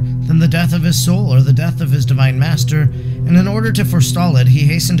more than the death of his soul or the death of his divine master, and in order to forestall it, he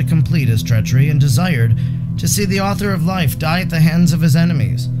hastened to complete his treachery and desired to see the author of life die at the hands of his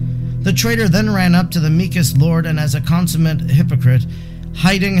enemies. The traitor then ran up to the meekest Lord, and as a consummate hypocrite,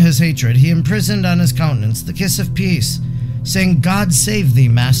 hiding his hatred, he imprisoned on his countenance the kiss of peace, saying, God save thee,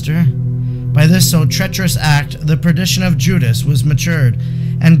 Master. By this so treacherous act, the perdition of Judas was matured,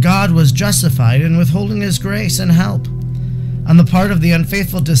 and God was justified in withholding his grace and help. On the part of the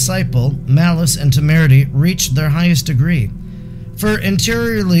unfaithful disciple, malice and temerity reached their highest degree. For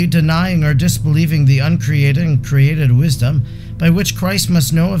interiorly denying or disbelieving the uncreated and created wisdom by which Christ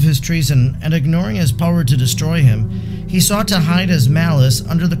must know of his treason, and ignoring his power to destroy him, he sought to hide his malice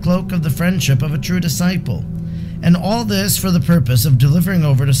under the cloak of the friendship of a true disciple. And all this for the purpose of delivering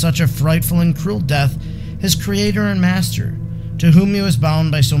over to such a frightful and cruel death his Creator and Master, to whom he was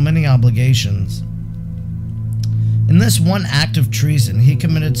bound by so many obligations. In this one act of treason he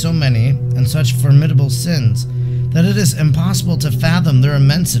committed so many and such formidable sins that it is impossible to fathom their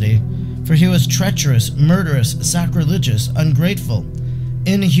immensity, for he was treacherous, murderous, sacrilegious, ungrateful,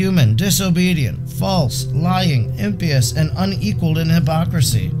 inhuman, disobedient, false, lying, impious, and unequaled in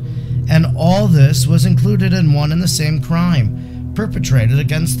hypocrisy. And all this was included in one and the same crime, perpetrated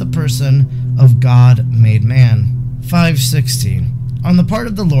against the person of God made man. 5:16. On the part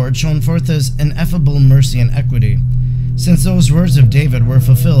of the Lord shone forth his ineffable mercy and equity, since those words of David were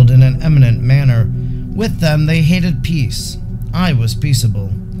fulfilled in an eminent manner. With them they hated peace. I was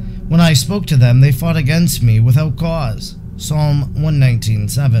peaceable. When I spoke to them, they fought against me without cause. Psalm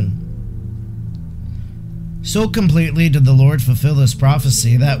 119:7. So completely did the Lord fulfill this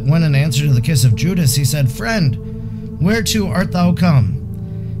prophecy that when in answer to the kiss of Judas he said, Friend, whereto art thou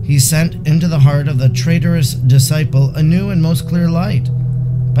come? He sent into the heart of the traitorous disciple a new and most clear light,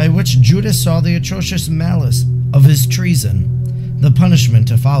 by which Judas saw the atrocious malice of his treason, the punishment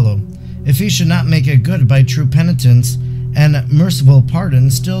to follow, if he should not make it good by true penitence and merciful pardon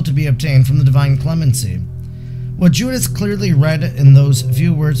still to be obtained from the divine clemency. What Judas clearly read in those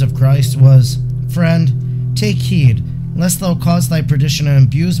few words of Christ was, Friend, take heed, lest thou cause thy perdition and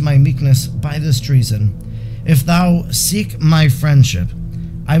abuse my meekness by this treason. If thou seek my friendship,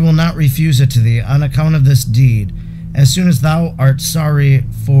 I will not refuse it to thee on account of this deed, as soon as thou art sorry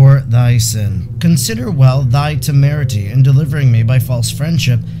for thy sin. Consider well thy temerity in delivering me by false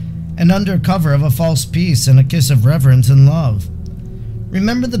friendship, and under cover of a false peace and a kiss of reverence and love.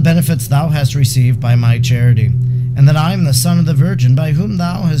 Remember the benefits thou hast received by my charity, and that I am the son of the Virgin, by whom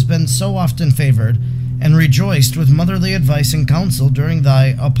thou hast been so often favored, and rejoiced with motherly advice and counsel during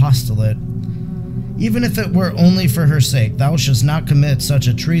thy apostolate. Even if it were only for her sake, thou shouldst not commit such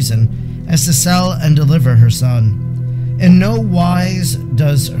a treason as to sell and deliver her son. In no wise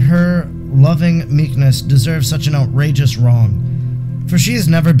does her loving meekness deserve such an outrageous wrong, for she has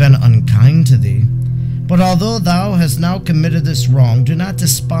never been unkind to thee. But although thou hast now committed this wrong, do not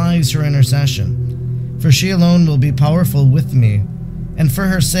despise her intercession, for she alone will be powerful with me, and for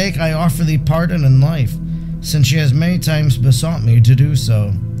her sake I offer thee pardon and life, since she has many times besought me to do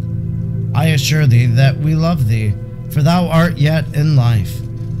so. I assure thee that we love thee, for thou art yet in life,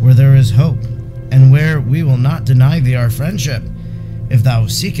 where there is hope, and where we will not deny thee our friendship, if thou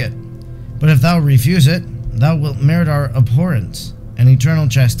seek it. But if thou refuse it, thou wilt merit our abhorrence, and eternal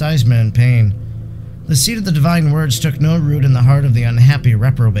chastisement and pain. The seed of the divine words took no root in the heart of the unhappy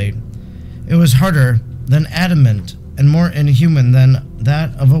reprobate. It was harder than adamant, and more inhuman than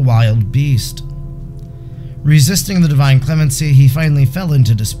that of a wild beast. Resisting the divine clemency, he finally fell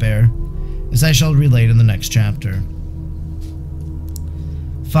into despair, as I shall relate in the next chapter.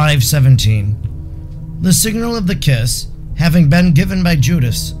 5:17. The signal of the kiss, having been given by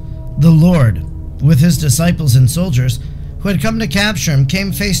Judas, the Lord, with his disciples and soldiers, who had come to capture him,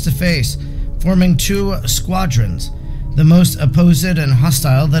 came face to face, forming two squadrons, the most opposed and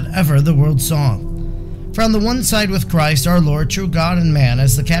hostile that ever the world saw. For on the one side with Christ our Lord, true God and man,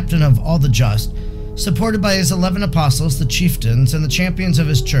 as the captain of all the just, supported by his 11 apostles, the chieftains, and the champions of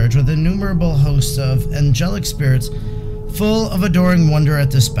his church, with innumerable hosts of angelic spirits, full of adoring wonder at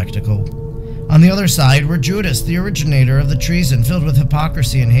this spectacle. On the other side were Judas, the originator of the treason, filled with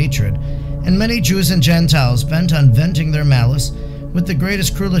hypocrisy and hatred, and many Jews and Gentiles bent on venting their malice with the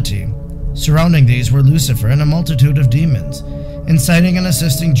greatest cruelty. Surrounding these were Lucifer and a multitude of demons, inciting and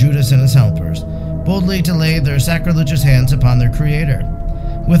assisting Judas and his helpers, boldly to lay their sacrilegious hands upon their Creator.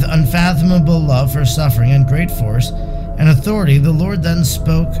 With unfathomable love for suffering and great force and authority, the Lord then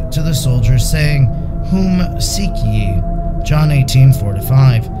spoke to the soldiers, saying, Whom seek ye? John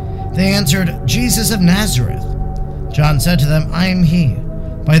 18:4-5. They answered, Jesus of Nazareth. John said to them, I am he.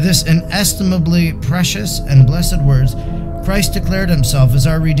 By this inestimably precious and blessed words, Christ declared himself as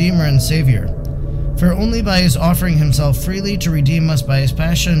our Redeemer and Savior. For only by his offering himself freely to redeem us by his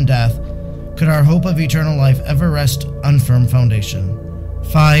passion and death could our hope of eternal life ever rest on firm foundation.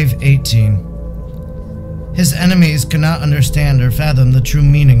 5:18. His enemies could not understand or fathom the true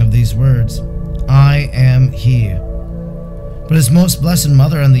meaning of these words. I am he. but his most blessed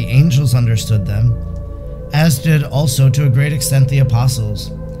mother and the angels understood them, as did also to a great extent the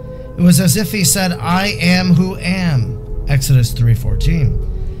apostles. It was as if he said, I am who am, Exodus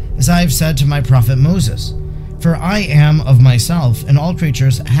 3:14, as I have said to my prophet Moses, for I am of myself, and all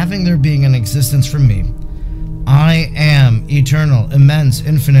creatures having their being and existence from me. I am eternal, immense,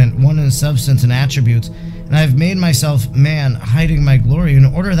 infinite, one in substance and attributes, and I have made myself man, hiding my glory, in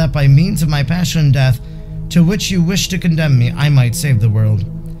order that by means of my passion and death, to which you wish to condemn me, I might save the world.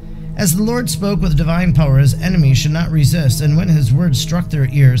 As the Lord spoke with divine power, his enemies should not resist, and when his words struck their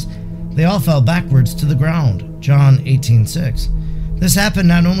ears, they all fell backwards to the ground. John 18:6. This happened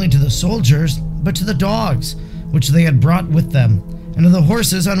not only to the soldiers, but to the dogs, which they had brought with them, and to the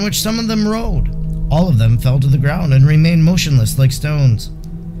horses on which some of them rode. All of them fell to the ground and remained motionless like stones.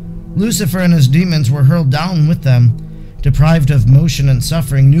 Lucifer and his demons were hurled down with them, deprived of motion and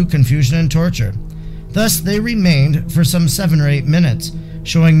suffering new confusion and torture. Thus they remained for some 7 or 8 minutes,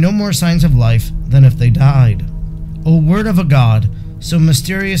 showing no more signs of life than if they died. O word of a God, so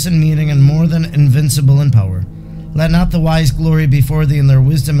mysterious in meaning and more than invincible in power, let not the wise glory before thee in their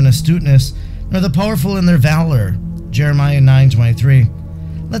wisdom and astuteness, nor the powerful in their valor. Jeremiah 9:23.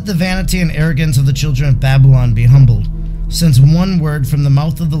 Let the vanity and arrogance of the children of Babylon be humbled, since one word from the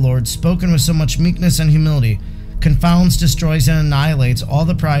mouth of the Lord, spoken with so much meekness and humility, confounds, destroys, and annihilates all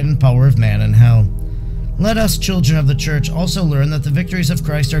the pride and power of man in hell. Let us, children of the church, also learn that the victories of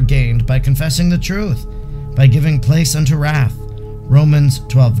Christ are gained by confessing the truth, by giving place unto wrath, Romans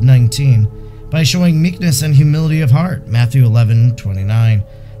 12:19, by showing meekness and humility of heart, Matthew 11:29,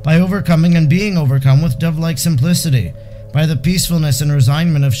 by overcoming and being overcome with dove-like simplicity, by the peacefulness and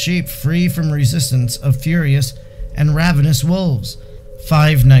resignment of sheep free from resistance of furious and ravenous wolves,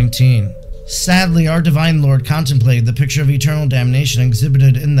 5:19. Sadly, our divine Lord contemplated the picture of eternal damnation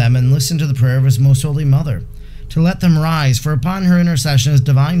exhibited in them and listened to the prayer of his most holy mother, to let them rise, for upon her intercession his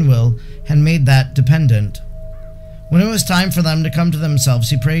divine will had made that dependent. When it was time for them to come to themselves,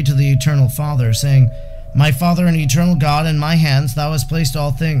 he prayed to the eternal Father, saying, My Father and eternal God, in my hands thou hast placed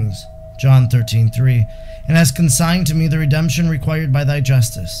all things, John 13:3, and hast consigned to me the redemption required by thy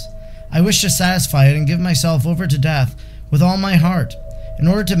justice. I wish to satisfy it and give myself over to death with all my heart, in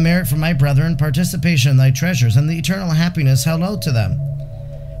order to merit for my brethren participation in thy treasures and the eternal happiness held out to them.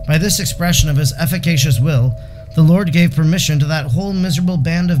 By this expression of his efficacious will, the Lord gave permission to that whole miserable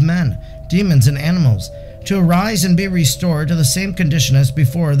band of men, demons, and animals to arise and be restored to the same condition as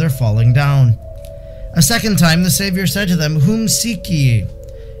before their falling down. A second time the Savior said to them, Whom seek ye?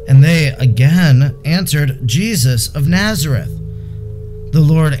 And they again answered, Jesus of Nazareth. The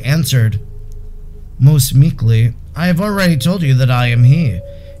Lord answered most meekly, I have already told you that I am he.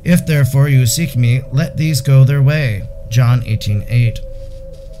 If therefore you seek me, let these go their way. John 18:8.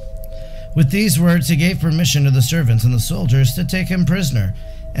 With these words he gave permission to the servants and the soldiers to take him prisoner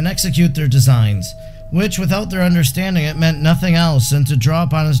and execute their designs, which without their understanding it meant nothing else than to draw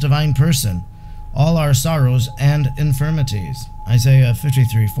upon his divine person all our sorrows and infirmities. Isaiah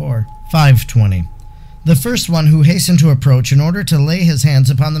 53:4. 5:20. The first one who hastened to approach in order to lay his hands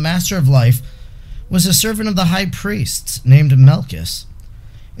upon the master of life was a servant of the high priests named Malchus.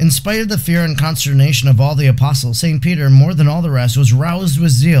 In spite of the fear and consternation of all the apostles, St. Peter, more than all the rest, was roused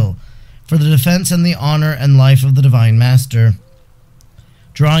with zeal for the defense and the honor and life of the divine master.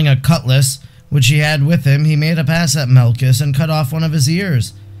 Drawing a cutlass, which he had with him, he made a pass at Malchus and cut off one of his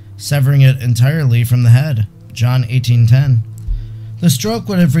ears, severing it entirely from the head. John 18:10. The stroke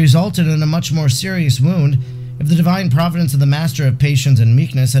would have resulted in a much more serious wound if the divine providence of the master of patience and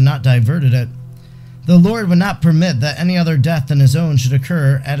meekness had not diverted it. The Lord would not permit that any other death than his own should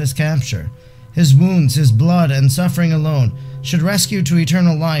occur at his capture. His wounds, his blood, and suffering alone should rescue to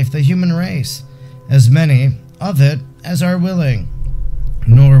eternal life the human race, as many of it as are willing.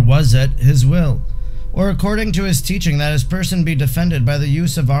 Nor was it his will, or according to his teaching, that his person be defended by the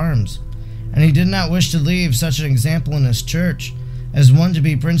use of arms, and he did not wish to leave such an example in his church as one to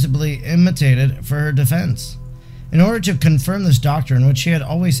be principally imitated for her defense. In order to confirm this doctrine, which he had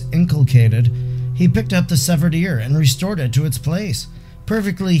always inculcated, he picked up the severed ear and restored it to its place,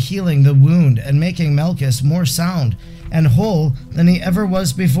 perfectly healing the wound and making Malchus more sound and whole than he ever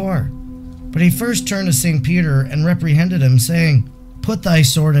was before. But he first turned to St. Peter and reprehended him, saying, Put thy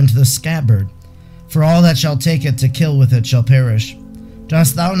sword into the scabbard, for all that shall take it to kill with it shall perish.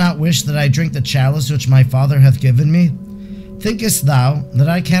 Dost thou not wish that I drink the chalice which my Father hath given me? Thinkest thou that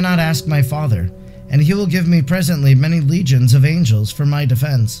I cannot ask my Father, and he will give me presently many legions of angels for my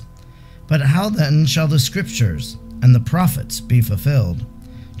defense? But how then shall the Scriptures and the prophets be fulfilled?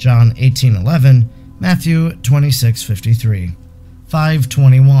 John 18:11, Matthew 26:53.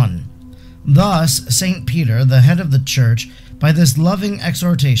 5:21. Thus, St. Peter, the head of the church, by this loving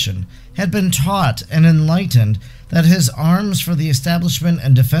exhortation, had been taught and enlightened that his arms for the establishment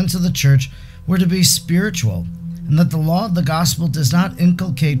and defense of the Church were to be spiritual, and that the law of the gospel does not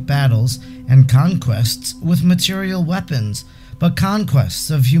inculcate battles and conquests with material weapons, but conquests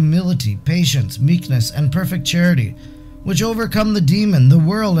of humility, patience, meekness, and perfect charity, which overcome the demon, the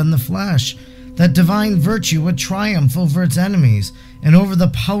world, and the flesh, that divine virtue would triumph over its enemies and over the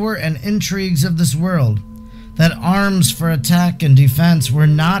power and intrigues of this world, that arms for attack and defense were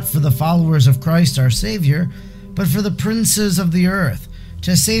not for the followers of Christ our Savior, but for the princes of the earth,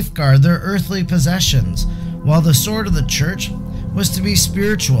 to safeguard their earthly possessions, while the sword of the Church was to be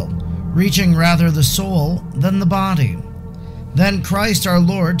spiritual, reaching rather the soul than the body. Then Christ our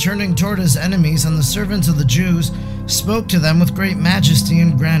Lord, turning toward his enemies and the servants of the Jews, spoke to them with great majesty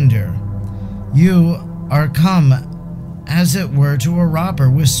and grandeur. You are come, as it were, to a robber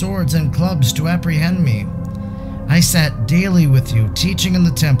with swords and clubs to apprehend me. I sat daily with you, teaching in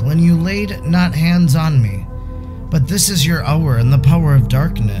the temple, and you laid not hands on me. But this is your hour and the power of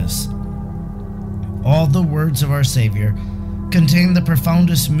darkness. All the words of our Savior contain the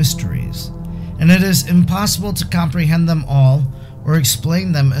profoundest mysteries, and it is impossible to comprehend them all or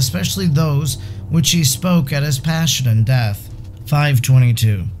explain them, especially those which he spoke at his passion and death.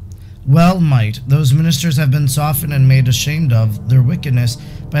 5:22. Well might those ministers have been softened and made ashamed of their wickedness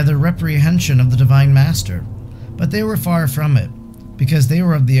by the reprehension of the divine Master, but they were far from it, because they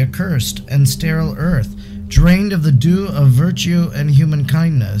were of the accursed and sterile earth, drained of the dew of virtue and human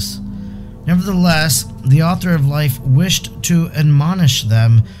kindness. Nevertheless, the author of life wished to admonish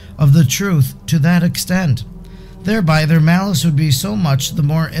them of the truth to that extent. Thereby their malice would be so much the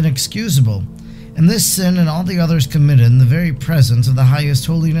more inexcusable, and this sin and all the others committed in the very presence of the highest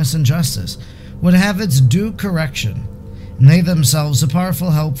holiness and justice would have its due correction, and they themselves a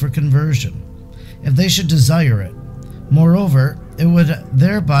powerful help for conversion, if they should desire it. Moreover, it would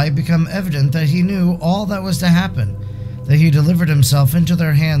thereby become evident that he knew all that was to happen, that he delivered himself into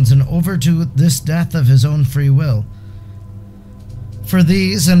their hands and over to this death of his own free will. For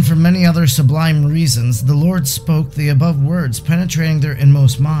these and for many other sublime reasons, the Lord spoke the above words, penetrating their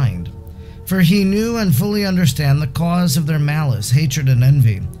inmost mind. For he knew and fully understand the cause of their malice, hatred, and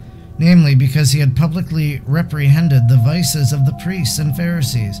envy, namely, because he had publicly reprehended the vices of the priests and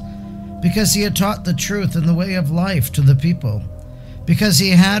Pharisees, because he had taught the truth in the way of life to the people, because he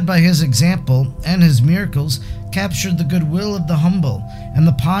had, by his example and his miracles, captured the goodwill of the humble and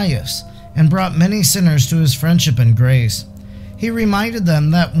the pious, and brought many sinners to his friendship and grace. He reminded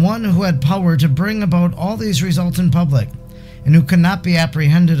them that one who had power to bring about all these results in public, and who could not be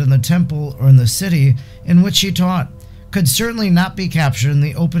apprehended in the temple or in the city in which he taught, could certainly not be captured in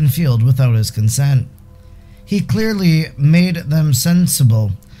the open field without his consent. He clearly made them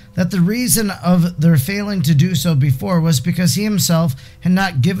sensible that the reason of their failing to do so before was because he himself had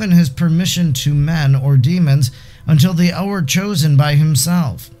not given his permission to men or demons until the hour chosen by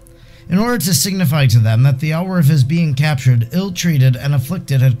himself. In order to signify to them that the hour of his being captured, ill-treated, and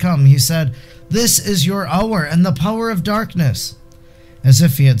afflicted had come, he said, "This is your hour and the power of darkness," as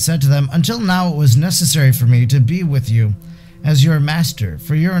if he had said to them, "Until now it was necessary for me to be with you as your master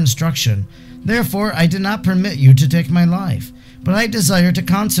for your instruction. Therefore I did not permit you to take my life, but I desire to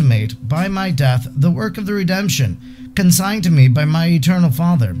consummate by my death the work of the redemption consigned to me by my eternal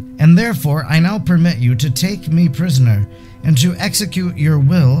Father, and therefore I now permit you to take me prisoner and to execute your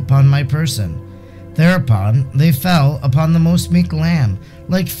will upon my person." Thereupon they fell upon the most meek lamb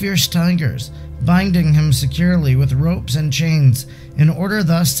like fierce tigers, binding him securely with ropes and chains, in order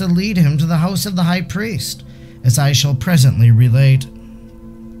thus to lead him to the house of the high priest, as I shall presently relate.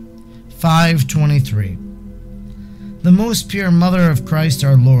 5:23. The most pure mother of Christ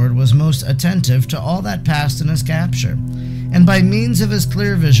our Lord was most attentive to all that passed in his capture, and by means of his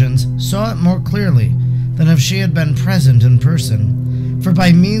clear visions saw it more clearly than if she had been present in person. For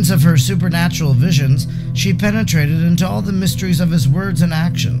by means of her supernatural visions she penetrated into all the mysteries of his words and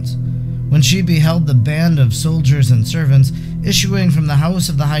actions. When she beheld the band of soldiers and servants issuing from the house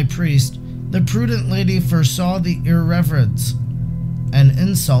of the high priest, the prudent lady foresaw the irreverence and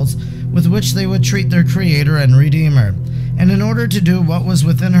insults with which they would treat their Creator and Redeemer, and in order to do what was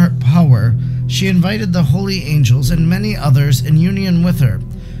within her power, she invited the holy angels and many others in union with her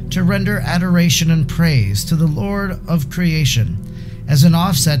to render adoration and praise to the Lord of creation, as an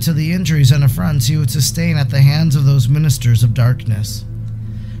offset to the injuries and affronts he would sustain at the hands of those ministers of darkness.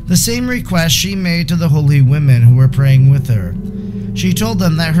 The same request she made to the holy women who were praying with her. She told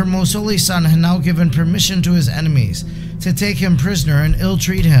them that her most holy Son had now given permission to his enemies to take him prisoner and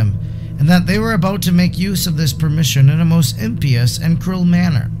ill-treat him, and that they were about to make use of this permission in a most impious and cruel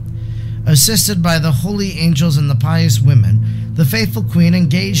manner. Assisted by the holy angels and the pious women, The faithful queen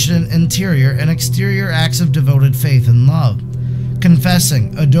engaged in interior and exterior acts of devoted faith and love,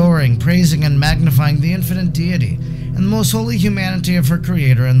 confessing, adoring, praising, and magnifying the infinite deity and the most holy humanity of her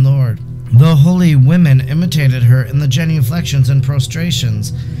Creator and Lord. The holy women imitated her in the genuflections and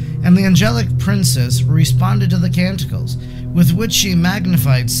prostrations, and the angelic princes responded to the canticles, with which she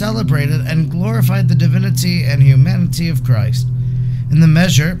magnified, celebrated, and glorified the divinity and humanity of Christ. In the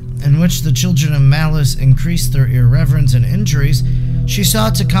measure in which the children of malice increased their irreverence and injuries, she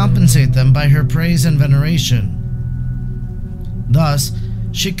sought to compensate them by her praise and veneration. Thus,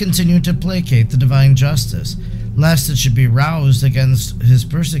 she continued to placate the divine justice, lest it should be roused against his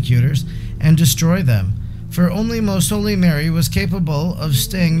persecutors and destroy them, for only Most Holy Mary was capable of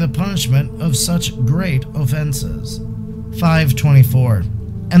staying the punishment of such great offenses. 524.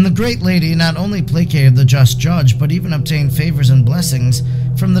 And the great lady not only placated the just judge, but even obtained favors and blessings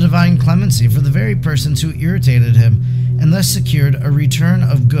from the divine clemency for the very persons who irritated him, and thus secured a return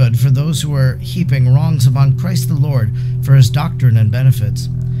of good for those who were heaping wrongs upon Christ the Lord for his doctrine and benefits.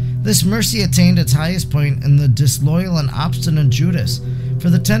 This mercy attained its highest point in the disloyal and obstinate Judas, for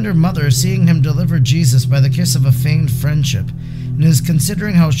the tender mother, seeing him deliver Jesus by the kiss of a feigned friendship, and is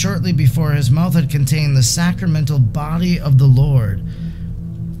considering how shortly before his mouth had contained the sacramental body of the Lord,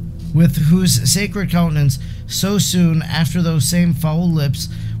 with whose sacred countenance so soon after those same foul lips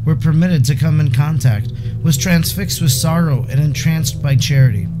were permitted to come in contact, was transfixed with sorrow and entranced by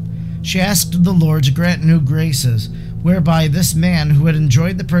charity. She asked the Lord to grant new graces, whereby this man, who had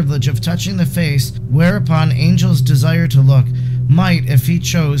enjoyed the privilege of touching the face whereupon angels desire to look, might, if he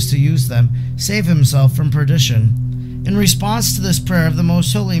chose to use them, save himself from perdition. In response to this prayer of the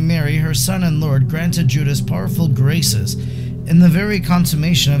Most Holy Mary, her Son and Lord granted Judas powerful graces in the very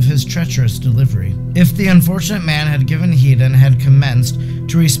consummation of his treacherous delivery. If the unfortunate man had given heed and had commenced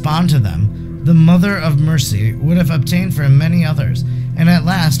to respond to them, the Mother of Mercy would have obtained for him many others, and at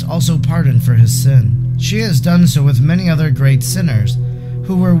last also pardon for his sin. She has done so with many other great sinners,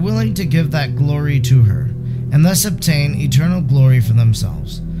 who were willing to give that glory to her, and thus obtain eternal glory for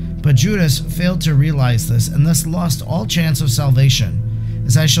themselves. But Judas failed to realize this, and thus lost all chance of salvation,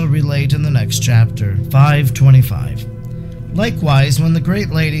 as I shall relate in the next chapter. 525. Likewise, when the great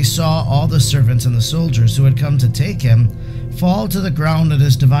lady saw all the servants and the soldiers who had come to take him fall to the ground at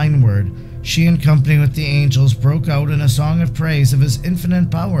his divine word, she, in company with the angels, broke out in a song of praise of his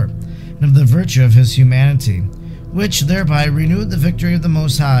infinite power and of the virtue of his humanity, which thereby renewed the victory of the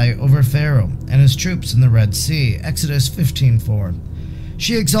Most High over Pharaoh and his troops in the Red Sea. Exodus 15:4.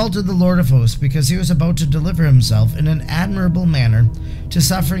 She exalted the Lord of hosts because he was about to deliver himself in an admirable manner to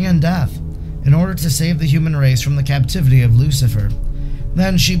suffering and death, in order to save the human race from the captivity of Lucifer.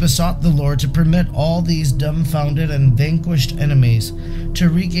 Then she besought the Lord to permit all these dumbfounded and vanquished enemies to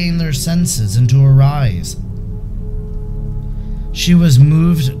regain their senses and to arise. She was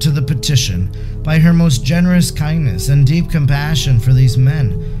moved to the petition by her most generous kindness and deep compassion for these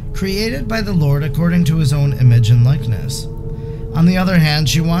men, created by the Lord according to his own image and likeness. On the other hand,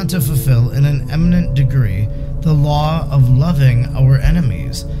 she wanted to fulfill in an eminent degree the law of loving our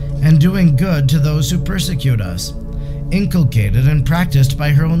enemies and doing good to those who persecute us, inculcated and practiced by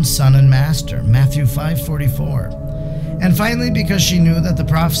her own Son and Master, Matthew 5:44. And finally, because she knew that the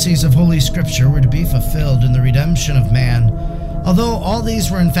prophecies of Holy Scripture were to be fulfilled in the redemption of man. Although all these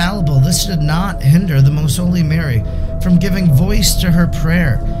were infallible, this did not hinder the Most Holy Mary from giving voice to her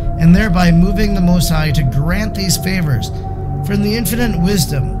prayer, and thereby moving the Most High to grant these favors. For in the infinite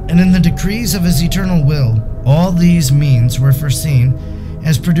wisdom and in the decrees of his eternal will, all these means were foreseen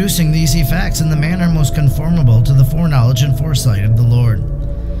as producing these effects in the manner most conformable to the foreknowledge and foresight of the Lord.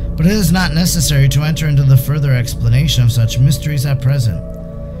 But it is not necessary to enter into the further explanation of such mysteries at present.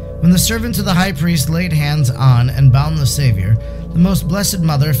 When the servants of the high priest laid hands on and bound the Savior, the most blessed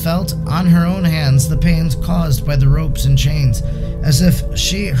Mother felt on her own hands the pains caused by the ropes and chains, as if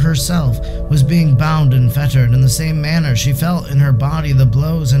she herself was being bound and fettered. In the same manner she felt in her body the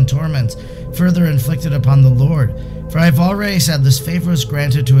blows and torments further inflicted upon the Lord. For I have already said this favor was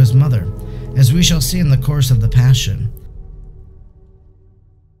granted to his mother, as we shall see in the course of the Passion.